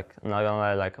was like, I'm not gonna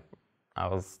lie, like I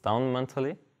was down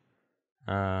mentally,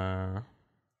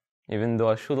 even though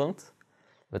I shouldn't.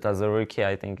 But as a rookie,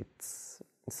 I think it's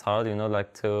hard, you know,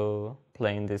 like to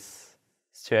play in this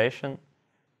situation.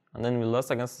 And then we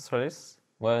lost against Australis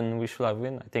when we should have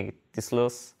won. I think this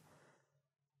loss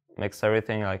makes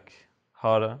everything like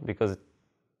harder because it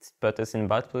put us in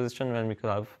bad position when we could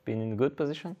have been in good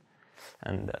position.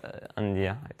 And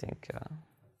yeah, I think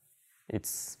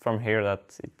it's from here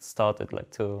that it started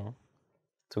like to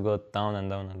go down and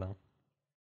down and down.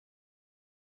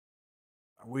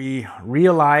 We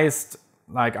realized,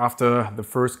 like after the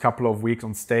first couple of weeks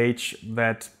on stage,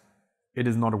 that it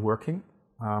is not working.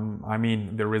 I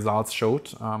mean, the results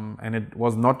showed, and it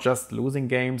was not just losing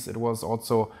games; it was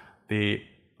also the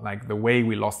way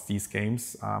we lost these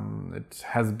games. It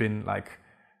has been like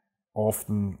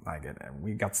often like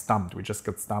we got stumped. We just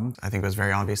got stumped. I think it was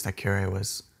very obvious that Kyrie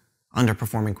was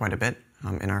underperforming quite a bit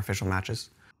in our official matches.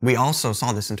 We also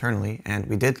saw this internally, and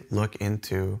we did look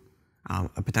into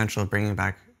a potential of bringing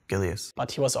back Gilius.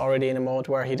 But he was already in a mode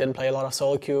where he didn't play a lot of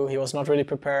solo queue. He was not really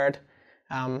prepared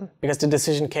because the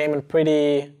decision came in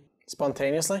pretty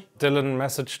spontaneously. Dylan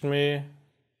messaged me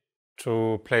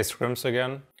to play scrims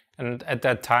again. And at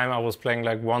that time I was playing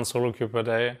like 1 solo queue per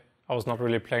day. I was not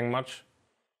really playing much.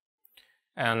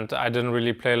 And I didn't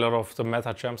really play a lot of the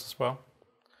meta champs as well.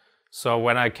 So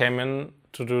when I came in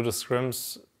to do the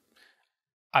scrims,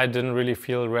 I didn't really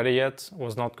feel ready yet. It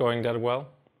was not going that well.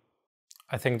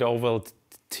 I think the overall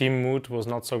team mood was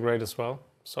not so great as well.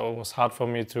 So it was hard for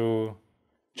me to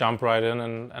jump right in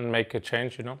and make a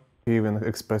change, you know. He even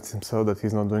expects himself that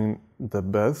he's not doing the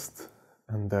best.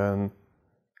 And then,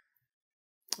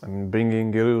 I mean,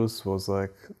 bringing Gilius was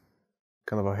like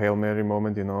kind of a Hail Mary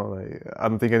moment, you know. Like, I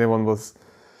don't think anyone was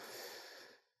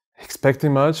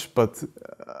expecting much, but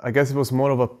I guess it was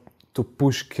more of a to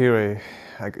push Kyrie,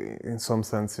 like in some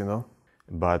sense, you know.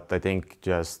 But I think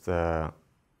just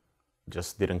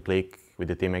didn't click with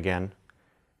the team again.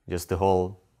 Just the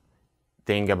whole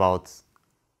thing about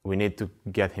we need to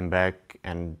get him back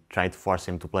and try to force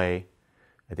him to play.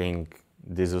 I think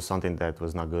this was something that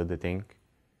was not good, I think.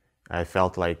 I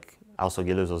felt like also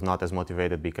Gilius was not as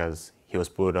motivated because he was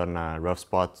put on a rough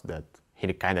spot that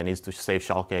he kind of needs to save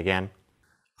Schalke again.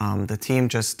 The team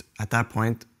just, at that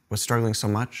point, was struggling so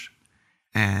much,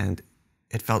 and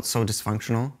it felt so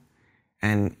dysfunctional.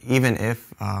 And even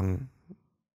if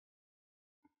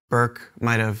Burke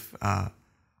might have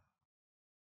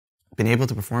been able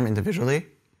to perform individually,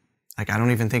 like I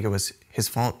don't even think it was his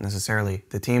fault necessarily.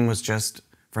 The team was just,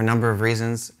 for a number of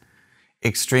reasons,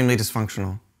 extremely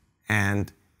dysfunctional.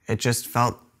 And it just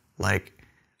felt like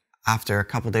after a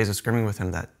couple days of scrimming with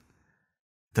him that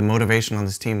the motivation on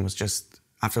this team was just,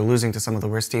 after losing to some of the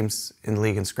worst teams in the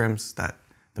league in scrims, that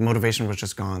the motivation was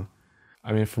just gone.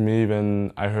 I mean, for me,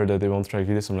 when I heard that they want to try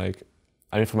Gilius, I'm like,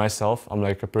 I mean, for myself, I'm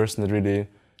like a person that really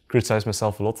criticizes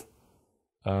myself a lot,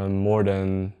 more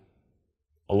than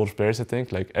a lot of players, I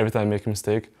think. Like, every time I make a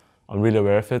mistake, I'm really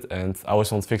aware of it, and I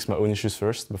always want to fix my own issues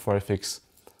first before I fix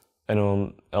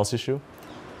anyone else's issue.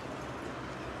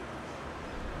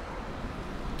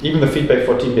 Even the feedback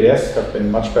for Team BDS have been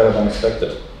much better than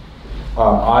expected.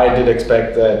 I did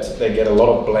expect that they get a lot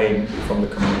of blame from the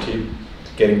community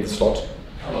getting the slot.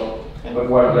 But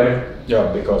why blame?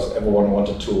 Yeah, because everyone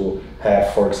wanted to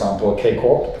have, for example,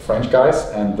 K-Corp, the French guys,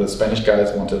 and the Spanish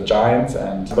guys wanted Giants.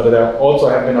 But there also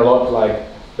have been a lot like,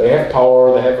 they have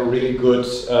power, they have a really good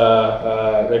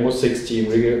Rainbow Six team,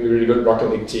 really good Rocket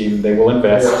League team, they will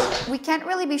invest. We can't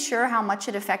really be sure how much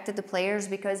it affected the players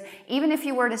because even if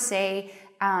you were to say,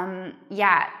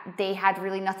 yeah, they had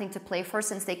really nothing to play for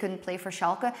since they couldn't play for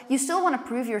Schalke, you still want to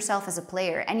prove yourself as a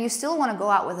player and you still want to go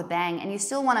out with a bang and you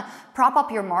still want to prop up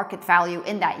your market value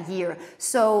in that year.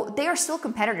 So they are still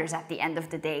competitors at the end of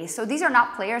the day. So these are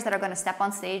not players that are going to step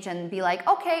on stage and be like,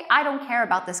 okay, I don't care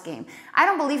about this game. I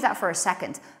don't believe that for a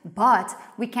second, but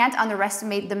we can't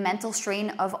underestimate the mental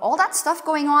strain of all that stuff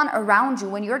going on around you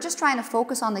when you're just trying to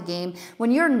focus on the game,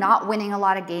 when you're not winning a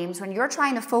lot of games, when you're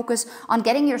trying to focus on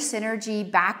getting your synergy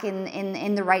back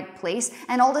in the right place,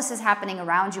 and all this is happening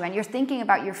around you, and you're thinking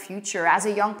about your future as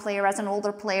a young player, as an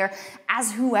older player,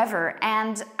 as whoever.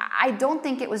 And I don't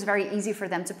think it was very easy for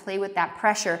them to play with that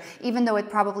pressure, even though it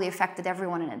probably affected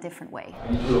everyone in a different way.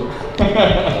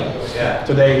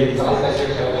 Today,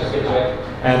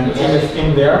 and the team is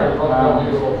in there.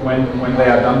 When they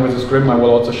are done with the scrim, I will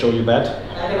also show you that.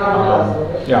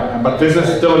 Yeah, but this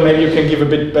is still, maybe you can give a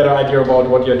bit better idea about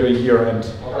what you're doing here and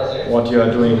what you are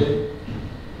doing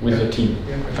with your team.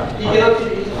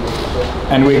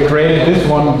 And we created this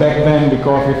one back then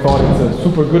because we thought it's a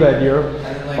super good idea.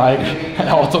 Like, it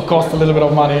also cost a little bit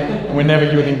of money, and we're never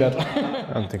using that.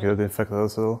 I don't think it would affect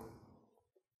us at all.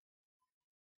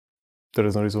 There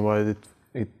is no reason why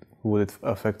it would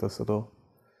affect us at all.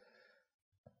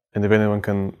 And if anyone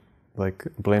can like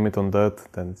blame it on that,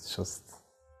 then it's just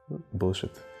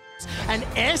bullshit. And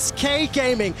SK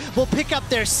Gaming will pick up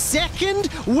their second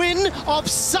win of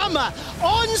summer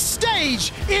on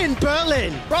stage in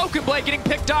Berlin. Broken Blade getting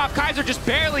picked off. Kaiser just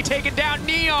barely taking down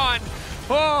Neon.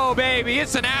 Oh, baby,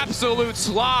 it's an absolute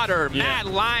slaughter. Yeah. Mad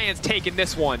Lions taking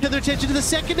this one. Their attention to the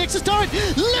second Nexus turret.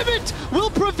 Limit will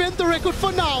prevent the record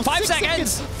for now. 5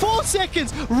 seconds. 4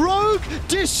 seconds. Rogue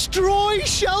destroy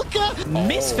Schalke.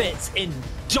 Misfits in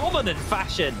dominant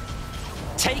fashion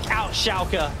take out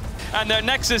Schalke. And their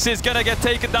Nexus is gonna get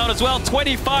taken down as well.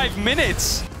 25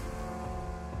 minutes.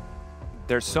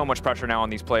 There's so much pressure now on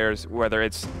these players, whether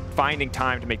it's finding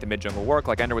time to make the mid-jungle work,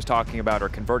 like Ender was talking about, or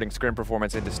converting scrim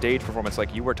performance into stage performance,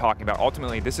 like you were talking about.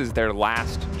 Ultimately, this is their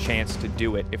last chance to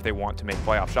do it if they want to make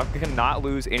playoffs. Schalke cannot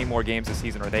lose any more games this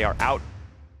season, or they are out.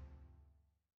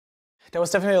 There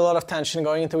was definitely a lot of tension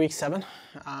going into week 7.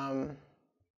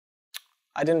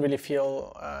 I didn't really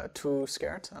feel too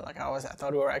scared. Like I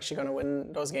thought we were actually going to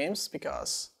win those games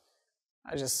because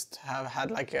I just have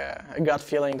had like a gut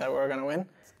feeling that we were going to win.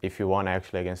 If you won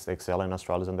actually against Excel and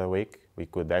Astralis in that week, we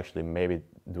could actually maybe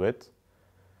do it.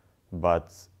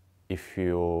 But if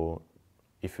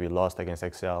we lost against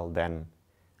Excel, then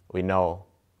we know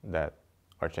that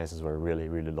our chances were really,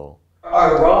 really low.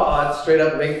 Our raw odds straight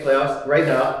up making playoffs right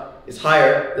now is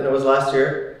higher than it was last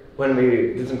year when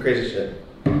we did some crazy shit.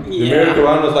 The miracle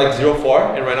run was like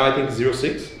 0-4, and right now I think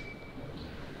 0-6.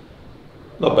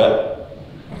 Not bad.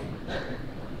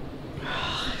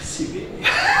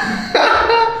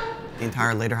 The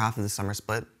entire later half of the summer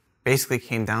split basically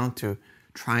came down to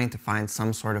trying to find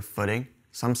some sort of footing,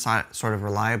 some sort of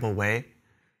reliable way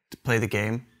to play the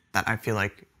game that I feel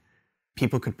like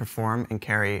people could perform and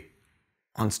carry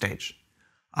on stage.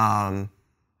 I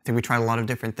think we tried a lot of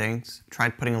different things,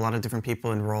 tried putting a lot of different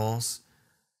people in roles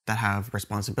that have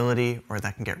responsibility or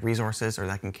that can get resources or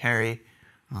that can carry,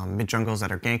 mid-jungles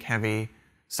that are gank heavy,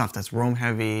 stuff that's roam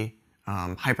heavy,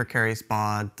 hyper carries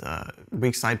bot,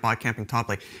 weak side bot camping top.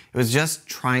 Like, it was just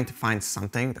trying to find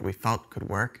something that we felt could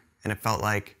work, and it felt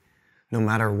like no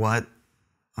matter what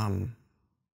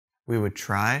we would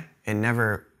try, I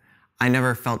never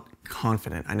felt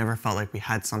confident. I never felt like we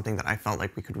had something that I felt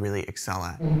like we could really excel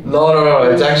at. No,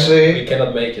 it's actually... We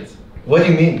cannot make it. What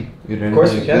do you mean? Of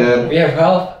course we can. We have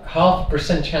half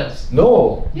percent chance.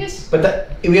 No. Yes. But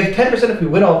we have 10% if we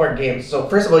win all of our games. So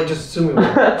first of all, you just assume we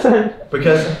win.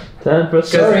 Because 10%.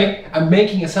 Sorry, I'm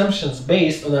making assumptions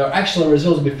based on our actual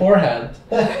results beforehand,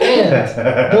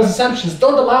 and those assumptions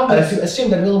don't allow me to assume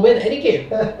that we'll win any game.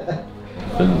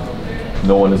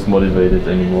 No one is motivated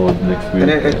anymore next week.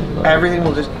 And everything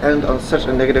will just end on such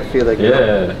a negative feeling.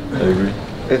 Yeah, I agree.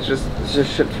 It's just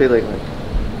shit feeling. Like,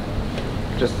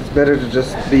 it's better to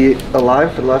just be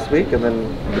alive for the last week and then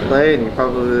you play and you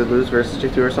probably lose versus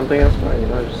G2 or something else. Fine, you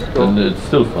know, just go. And it's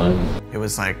still fine. It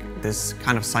was like this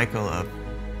kind of cycle of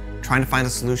trying to find a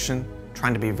solution,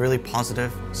 trying to be really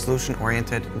positive,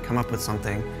 solution-oriented, and come up with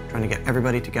something, trying to get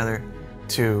everybody together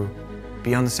to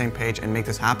be on the same page and make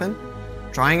this happen,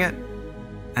 trying it.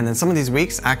 And then some of these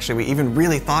weeks, actually, we even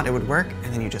really thought it would work,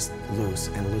 and then you just lose,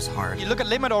 and lose hard. You look at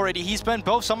Limit already, he's burned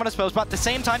both summoner spells, but at the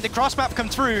same time, the cross map come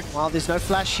through. While there's no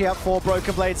flash here for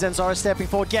Broken Blade, Zenzara stepping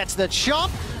forward, gets the chop.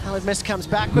 Hallowed Mist comes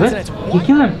backwards, and it's one.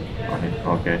 Kill him!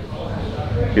 Okay.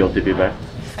 Feel TP back.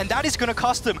 And that is going to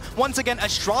cost them. Once again,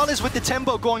 Astralis with the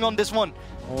tempo going on this one.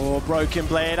 Oh, Broken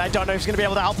Blade. I don't know if he's going to be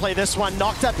able to outplay this one.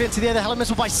 Knocked up into the other Hallowed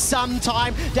Mist by some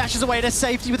time. Dashes away to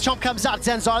safety with the chomp comes out.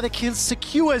 Zenzara, the kill,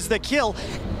 secures the kill.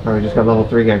 Oh, we just got level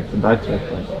 3 ganks and died to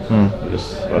it.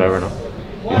 Just whatever, no.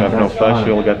 You have no flash,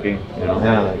 you'll get game, you know?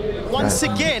 Yeah, like, once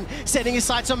again, setting his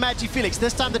sights on Magifelix.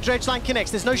 This time the dredge line connects.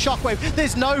 There's no shockwave.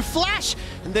 There's no flash.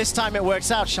 And this time it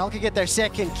works out. Schalke get their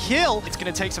second kill. It's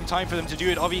going to take some time for them to do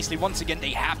it. Obviously, once again, they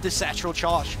have the satchel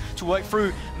charge to work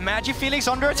through. Magifelix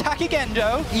under attack again,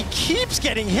 though. He keeps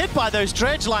getting hit by those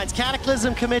dredge lines.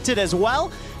 Cataclysm committed as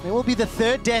well. It will be the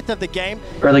third death of the game.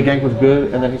 Early gank was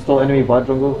good, and then he stole enemy bot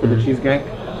jungle for the cheese gank.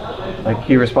 Like,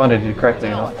 he responded correctly,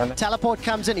 you know? Teleport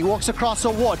comes in, he walks across a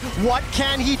ward. What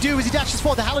can he do as he dashes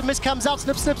forward? The Hallowed Mist comes out,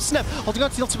 snip, snip, snip. Holding on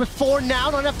to the ultimate 4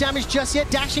 now, not enough damage just yet.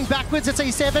 Dashing backwards, it's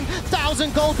a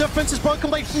 7,000 gold difference as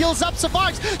Broken Blade heals up,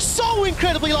 survives so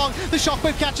incredibly long. The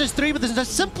shockwave catches 3, but there's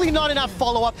simply not enough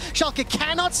follow-up. Schalke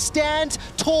cannot stand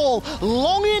tall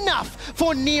long enough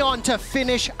for Neon to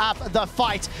finish up the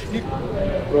fight.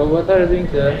 Bro, what are you doing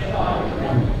there?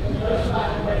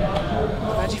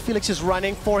 Magifelix is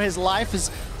running for his life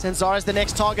as Zenzara is the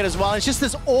next target as well. It's just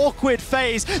this awkward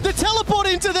phase. The teleport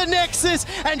into the Nexus,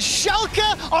 and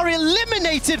Schalke are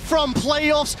eliminated from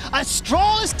playoffs.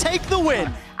 Astralis take the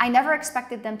win. I never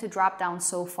expected them to drop down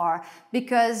so far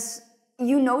because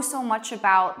you know so much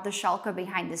about the Schalke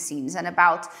behind the scenes and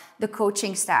about the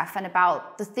coaching staff and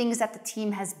about the things that the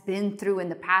team has been through in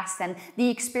the past and the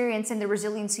experience and the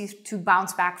resiliency to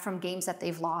bounce back from games that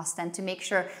they've lost and to make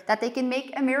sure that they can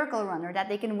make a miracle run or that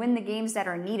they can win the games that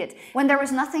are needed. When there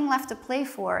was nothing left to play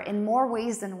for in more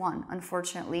ways than one,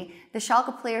 unfortunately, the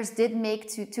Schalke players did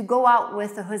make to go out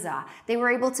with a huzzah. They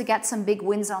were able to get some big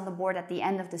wins on the board at the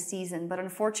end of the season, but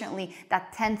unfortunately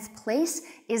that 10th place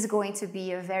is going to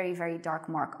be a very, very dark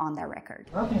mark on their record.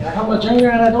 Nothing. I help my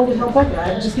junior and I don't get help back.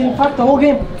 I'm just getting fucked the whole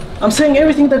game. I'm saying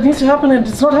everything that needs to happen and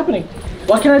it's not happening.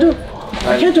 What can I do?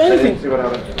 I can't do anything. See what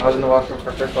happened. I was in the washroom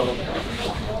for first level.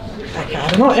 I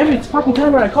don't know, every fucking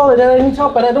time I call it that I need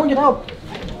help, but I don't get help.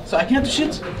 So I can't do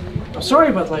shit. I'm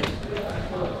sorry, but like,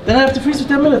 then I have to freeze for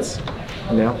 10 minutes.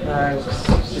 Yeah.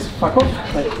 Just fuck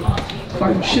off. Like,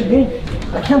 fucking shit game.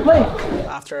 I can't play.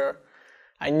 After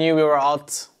I knew we were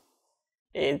out,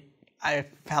 I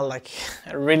felt like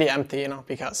really empty, you know,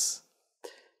 because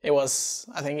I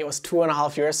think it was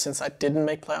 2.5 years since I didn't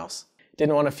make playoffs.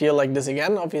 Didn't want to feel like this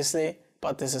again, obviously,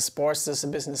 but this is sports, this is a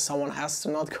business. Someone has to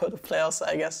not go to playoffs,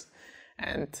 I guess.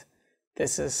 And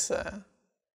this is,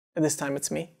 this time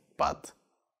it's me, but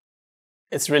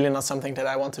it's really not something that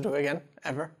I want to do again,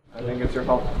 ever. I think it's your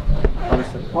fault,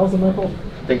 honestly. How is it my fault?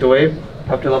 Take the wave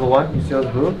up to level 1, you see how it's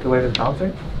blue, the wave is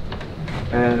bouncing.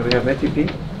 And we have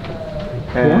ATP.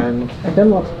 And then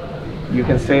what? You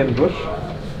can stay in the bush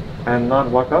and not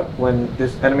walk up when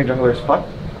this enemy jungler is fucked.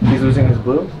 He's losing his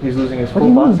blue, he's losing his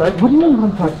full bot side. What do you mean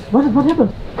I'm fucked? What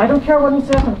happened? I don't care what needs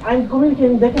to happen. I'm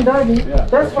communicating, they can die me. Yeah,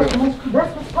 that's what's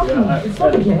fucking me. It's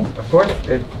not a game. Of course,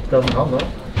 it doesn't help though.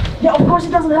 Yeah, of course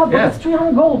it doesn't help, but it's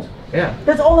 300 gold. Yeah.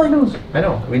 That's all I lose. I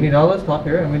know. We need all this top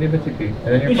here and we need the TP. And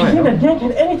then you're if fine. If you think that gank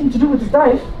had anything to do with this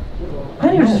dive,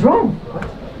 then you're just wrong.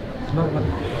 It's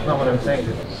not what I'm saying,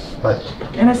 dude. But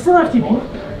and I still have TP,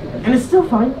 and it's still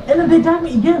fine, and then they dive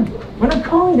me again. When I'm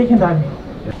calling, they can dive me.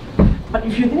 Yeah. But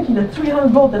if you're thinking that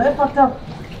 300 gold that I fucked up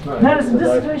matters in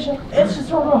this situation, it's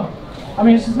just wrong. I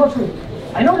mean, it's just not true.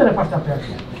 I know that I fucked up there.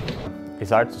 It's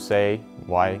hard to say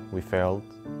why we failed.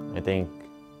 I think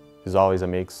it's always a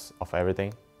mix of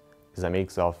everything. It's a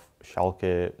mix of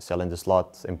Schalke selling the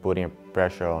slots and putting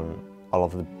pressure on all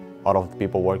of the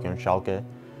people working on Schalke.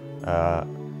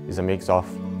 It's a mix of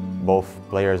both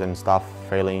players and staff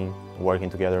failing, working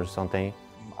together or something.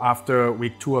 After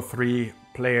week 2 or 3,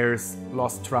 players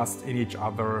lost trust in each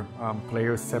other,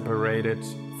 players separated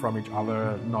from each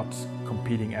other, not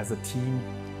competing as a team.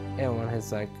 Everyone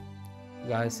has like,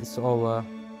 guys, it's over.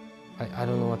 I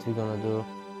don't know what we're gonna do.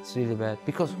 It's really bad.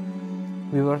 Because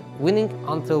we were winning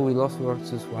until we lost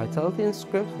versus Vitality in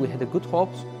script. We had a good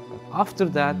hopes. But after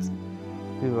that,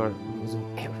 we were losing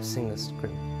every single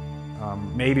script.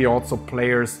 Maybe also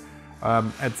players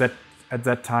at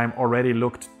that time already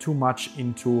looked too much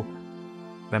into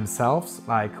themselves,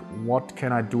 like what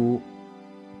can I do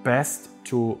best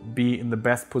to be in the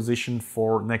best position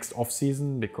for next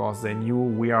off-season, because they knew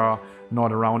we are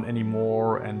not around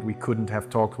anymore and we couldn't have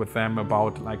talked with them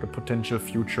about like a potential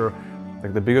future.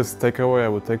 Like the biggest takeaway I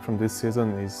would take from this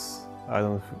season is I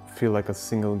don't feel like a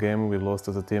single game we lost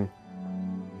as a team.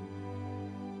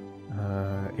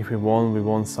 If we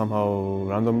won somehow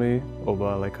randomly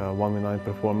over like a 1v9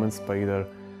 performance by either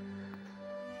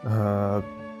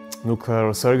NULLFEAR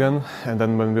or Sergen, and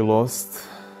then when we lost,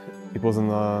 it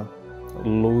wasn't a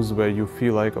lose where you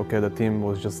feel like okay, the team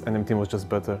was just enemy team was just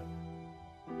better,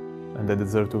 and they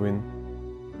deserved to win,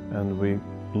 and we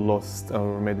lost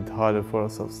or made it harder for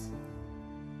ourselves.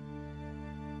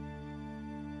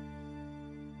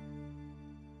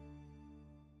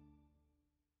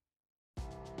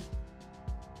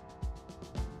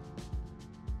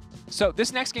 So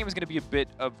this next game is going to be a bit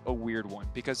of a weird one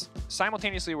because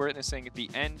simultaneously we're witnessing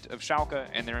the end of Schalke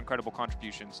and their incredible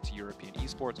contributions to European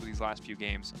esports with these last few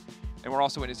games. And we're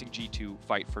also witnessing G2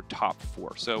 fight for top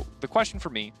 4. So the question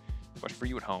for me, the question for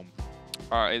you at home,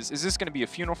 is this going to be a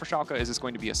funeral for Schalke? Is this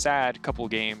going to be a sad couple of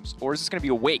games? Or is this going to be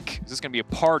a wake? Is this going to be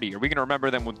a party? Are we going to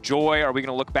remember them with joy? Are we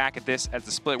going to look back at this as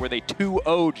the split where they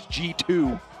 2-0'd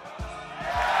G2?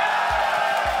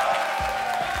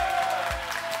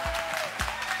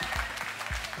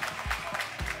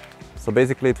 So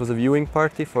basically it was a viewing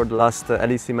party for the last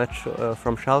LEC match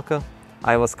from Schalke.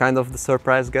 I was kind of the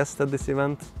surprise guest at this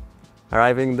event,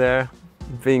 arriving there,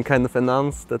 being kind of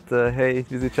announced that hey,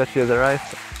 Gilius has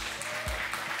arrived.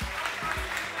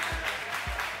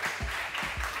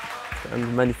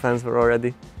 And many fans were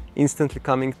already instantly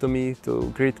coming to me to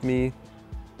greet me,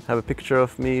 have a picture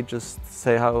of me, just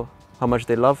say how much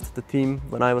they loved the team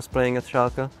when I was playing at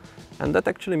Schalke. And that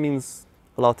actually means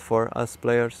a lot for us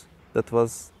players. That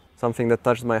was something that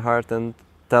touched my heart and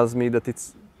tells me that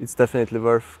it's definitely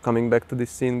worth coming back to this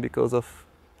scene because of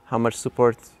how much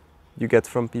support you get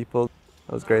from people.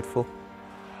 I was grateful.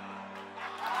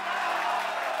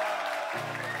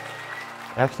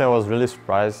 Actually, I was really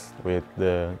surprised with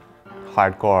the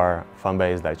hardcore fan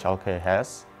base that Schalke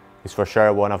has. It's for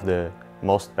sure one of the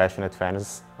most passionate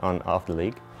fans of the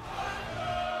league.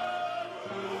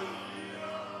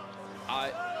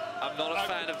 I'm not a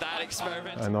fan of that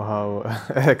experiment. I know how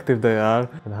active they are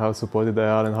and how supportive they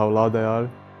are and how loud they are.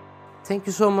 Thank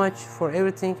you so much for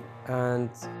everything and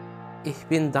ich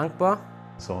bin dankbar.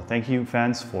 So thank you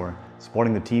fans for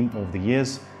supporting the team over the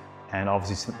years, and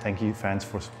obviously thank you fans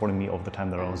for supporting me over the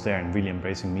time that I was there and really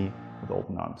embracing me with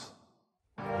open arms.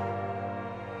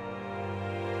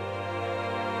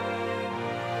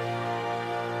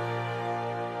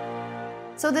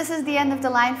 So this is the end of the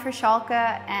line for Schalke,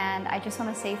 and I just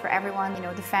want to say for everyone, you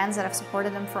know, the fans that have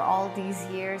supported them for all these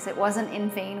years, it wasn't in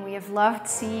vain. We have loved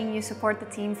seeing you support the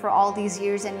team for all these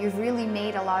years, and you've really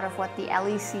made a lot of what the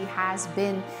LEC has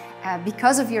been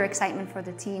because of your excitement for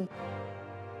the team.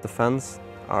 The fans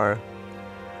are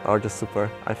just super.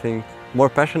 I think more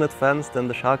passionate fans than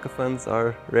the Schalke fans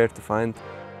are rare to find.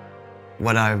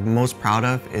 What I'm most proud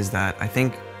of is that I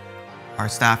think our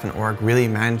staff and org really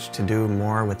managed to do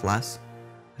more with less.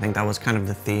 I think that was kind of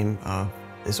the theme of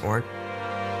this org.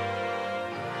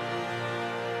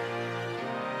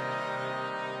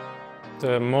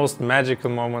 The most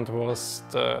magical moment was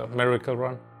the miracle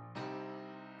run.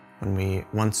 When we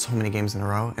won so many games in a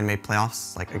row and made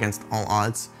playoffs like against all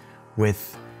odds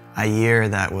with a year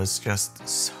that was just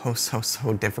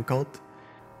so difficult.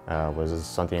 Was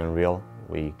something unreal.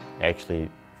 We actually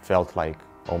felt like,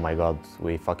 oh my god,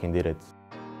 we fucking did it.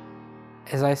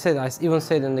 As I said, I even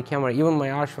said in the camera, even my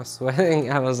arch was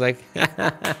sweating. I was like...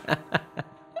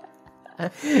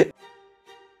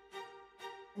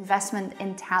 Investment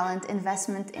in talent,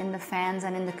 investment in the fans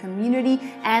and in the community,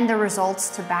 and the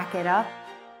results to back it up.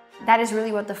 That is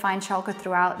really what defined Schalke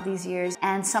throughout these years,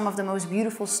 and some of the most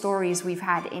beautiful stories we've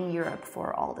had in Europe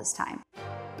for all this time.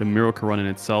 The miracle run in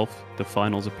itself, the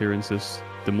finals appearances,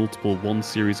 the multiple one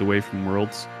series away from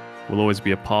Worlds will always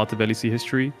be a part of LEC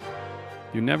history.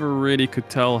 You never really could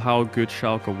tell how good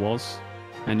Schalke was,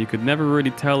 and you could never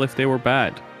really tell if they were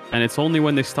bad. And it's only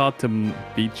when they start to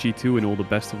beat G2 in all the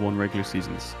best of one regular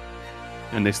seasons,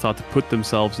 and they start to put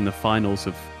themselves in the finals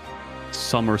of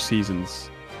summer seasons,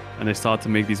 and they start to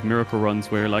make these miracle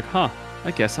runs where you're like, huh,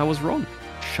 I guess I was wrong.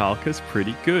 Schalke's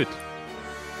pretty good.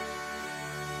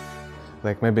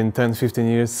 Like maybe in 10, 15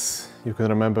 years, you can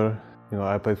remember, you know,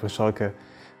 I played for Schalke.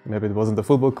 Maybe it wasn't the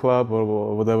football club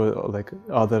or whatever, like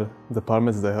other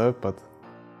departments they have, but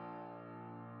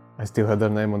I still had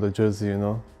their name on the jersey, you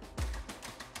know.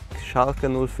 Schalke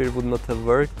and NULLFEAR would not have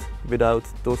worked without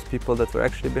those people that were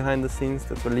actually behind the scenes,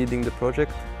 that were leading the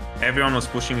project. Everyone was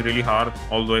pushing really hard,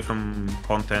 all the way from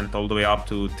content, all the way up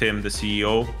to Tim, the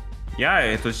CEO. Yeah,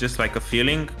 it was just like a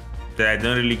feeling that I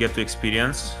didn't really get to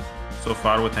experience so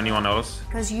far with anyone else.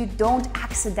 Because you don't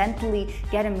accidentally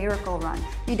get a miracle run.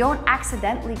 You don't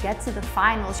accidentally get to the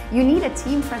finals. You need a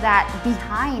team for that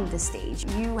behind the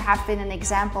stage. You have been an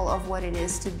example of what it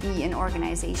is to be an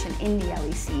organization in the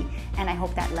LEC, and I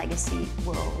hope that legacy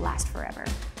will last forever.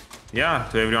 Yeah,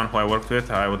 to everyone who I worked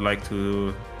with, I would like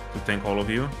to thank all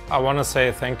of you. I want to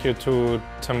say thank you to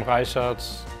Tim Reichert.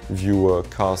 Viewer,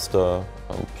 caster,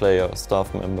 player,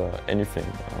 staff member, anything.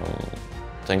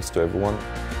 Thanks to everyone.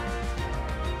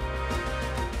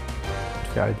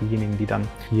 Für all diejenigen, die dann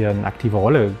hier eine aktive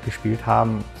Rolle gespielt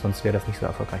haben, sonst wäre das nicht so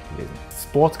erfolgreich gewesen.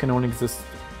 Sports can only exist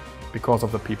because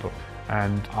of the people,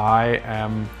 and I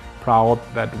am proud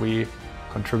that we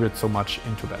contribute so much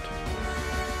into that.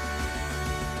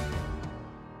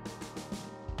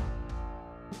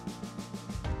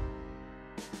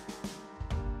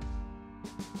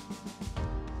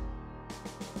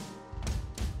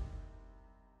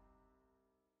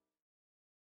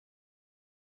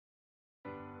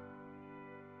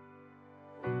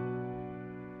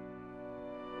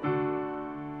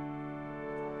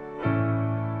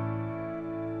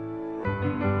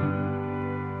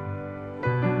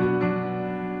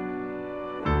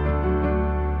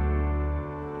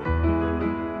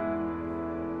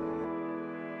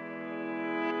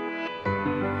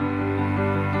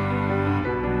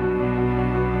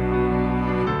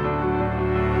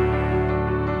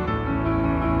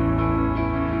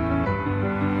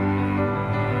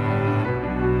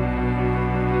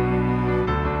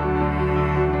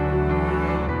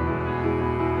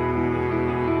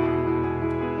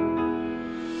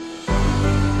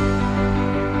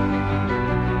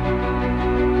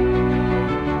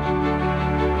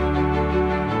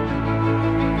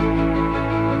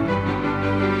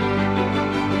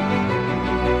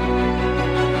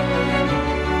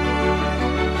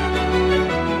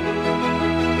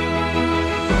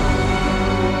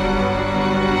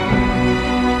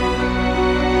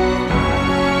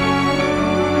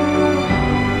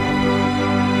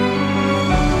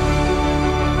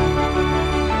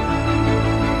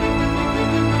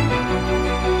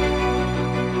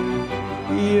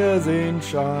 Wir sind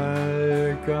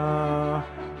Schalker,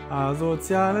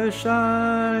 asoziale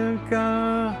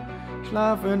Schalker,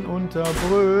 schlafen unter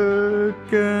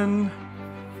Brücken.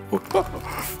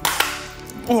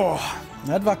 Oh,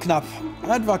 das war knapp.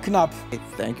 Das war knapp.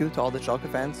 Thank you to all the Schalke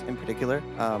fans in particular.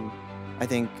 I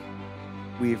think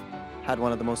we've had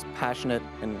one of the most passionate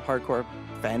and hardcore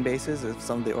fan bases of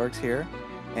some of the orgs here.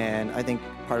 And I think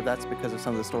part of that's because of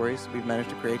some of the stories we've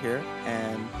managed to create here.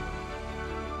 And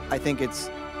I think it's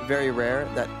very rare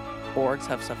that orgs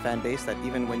have such a fan base that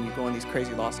even when you go on these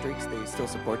crazy loss streaks, they still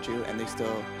support you and they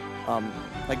still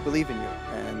like believe in you.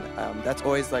 And that's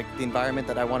always like the environment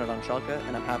that I wanted on Schalke,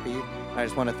 and I'm happy. I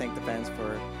just want to thank the fans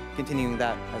for continuing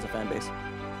that as a fan base.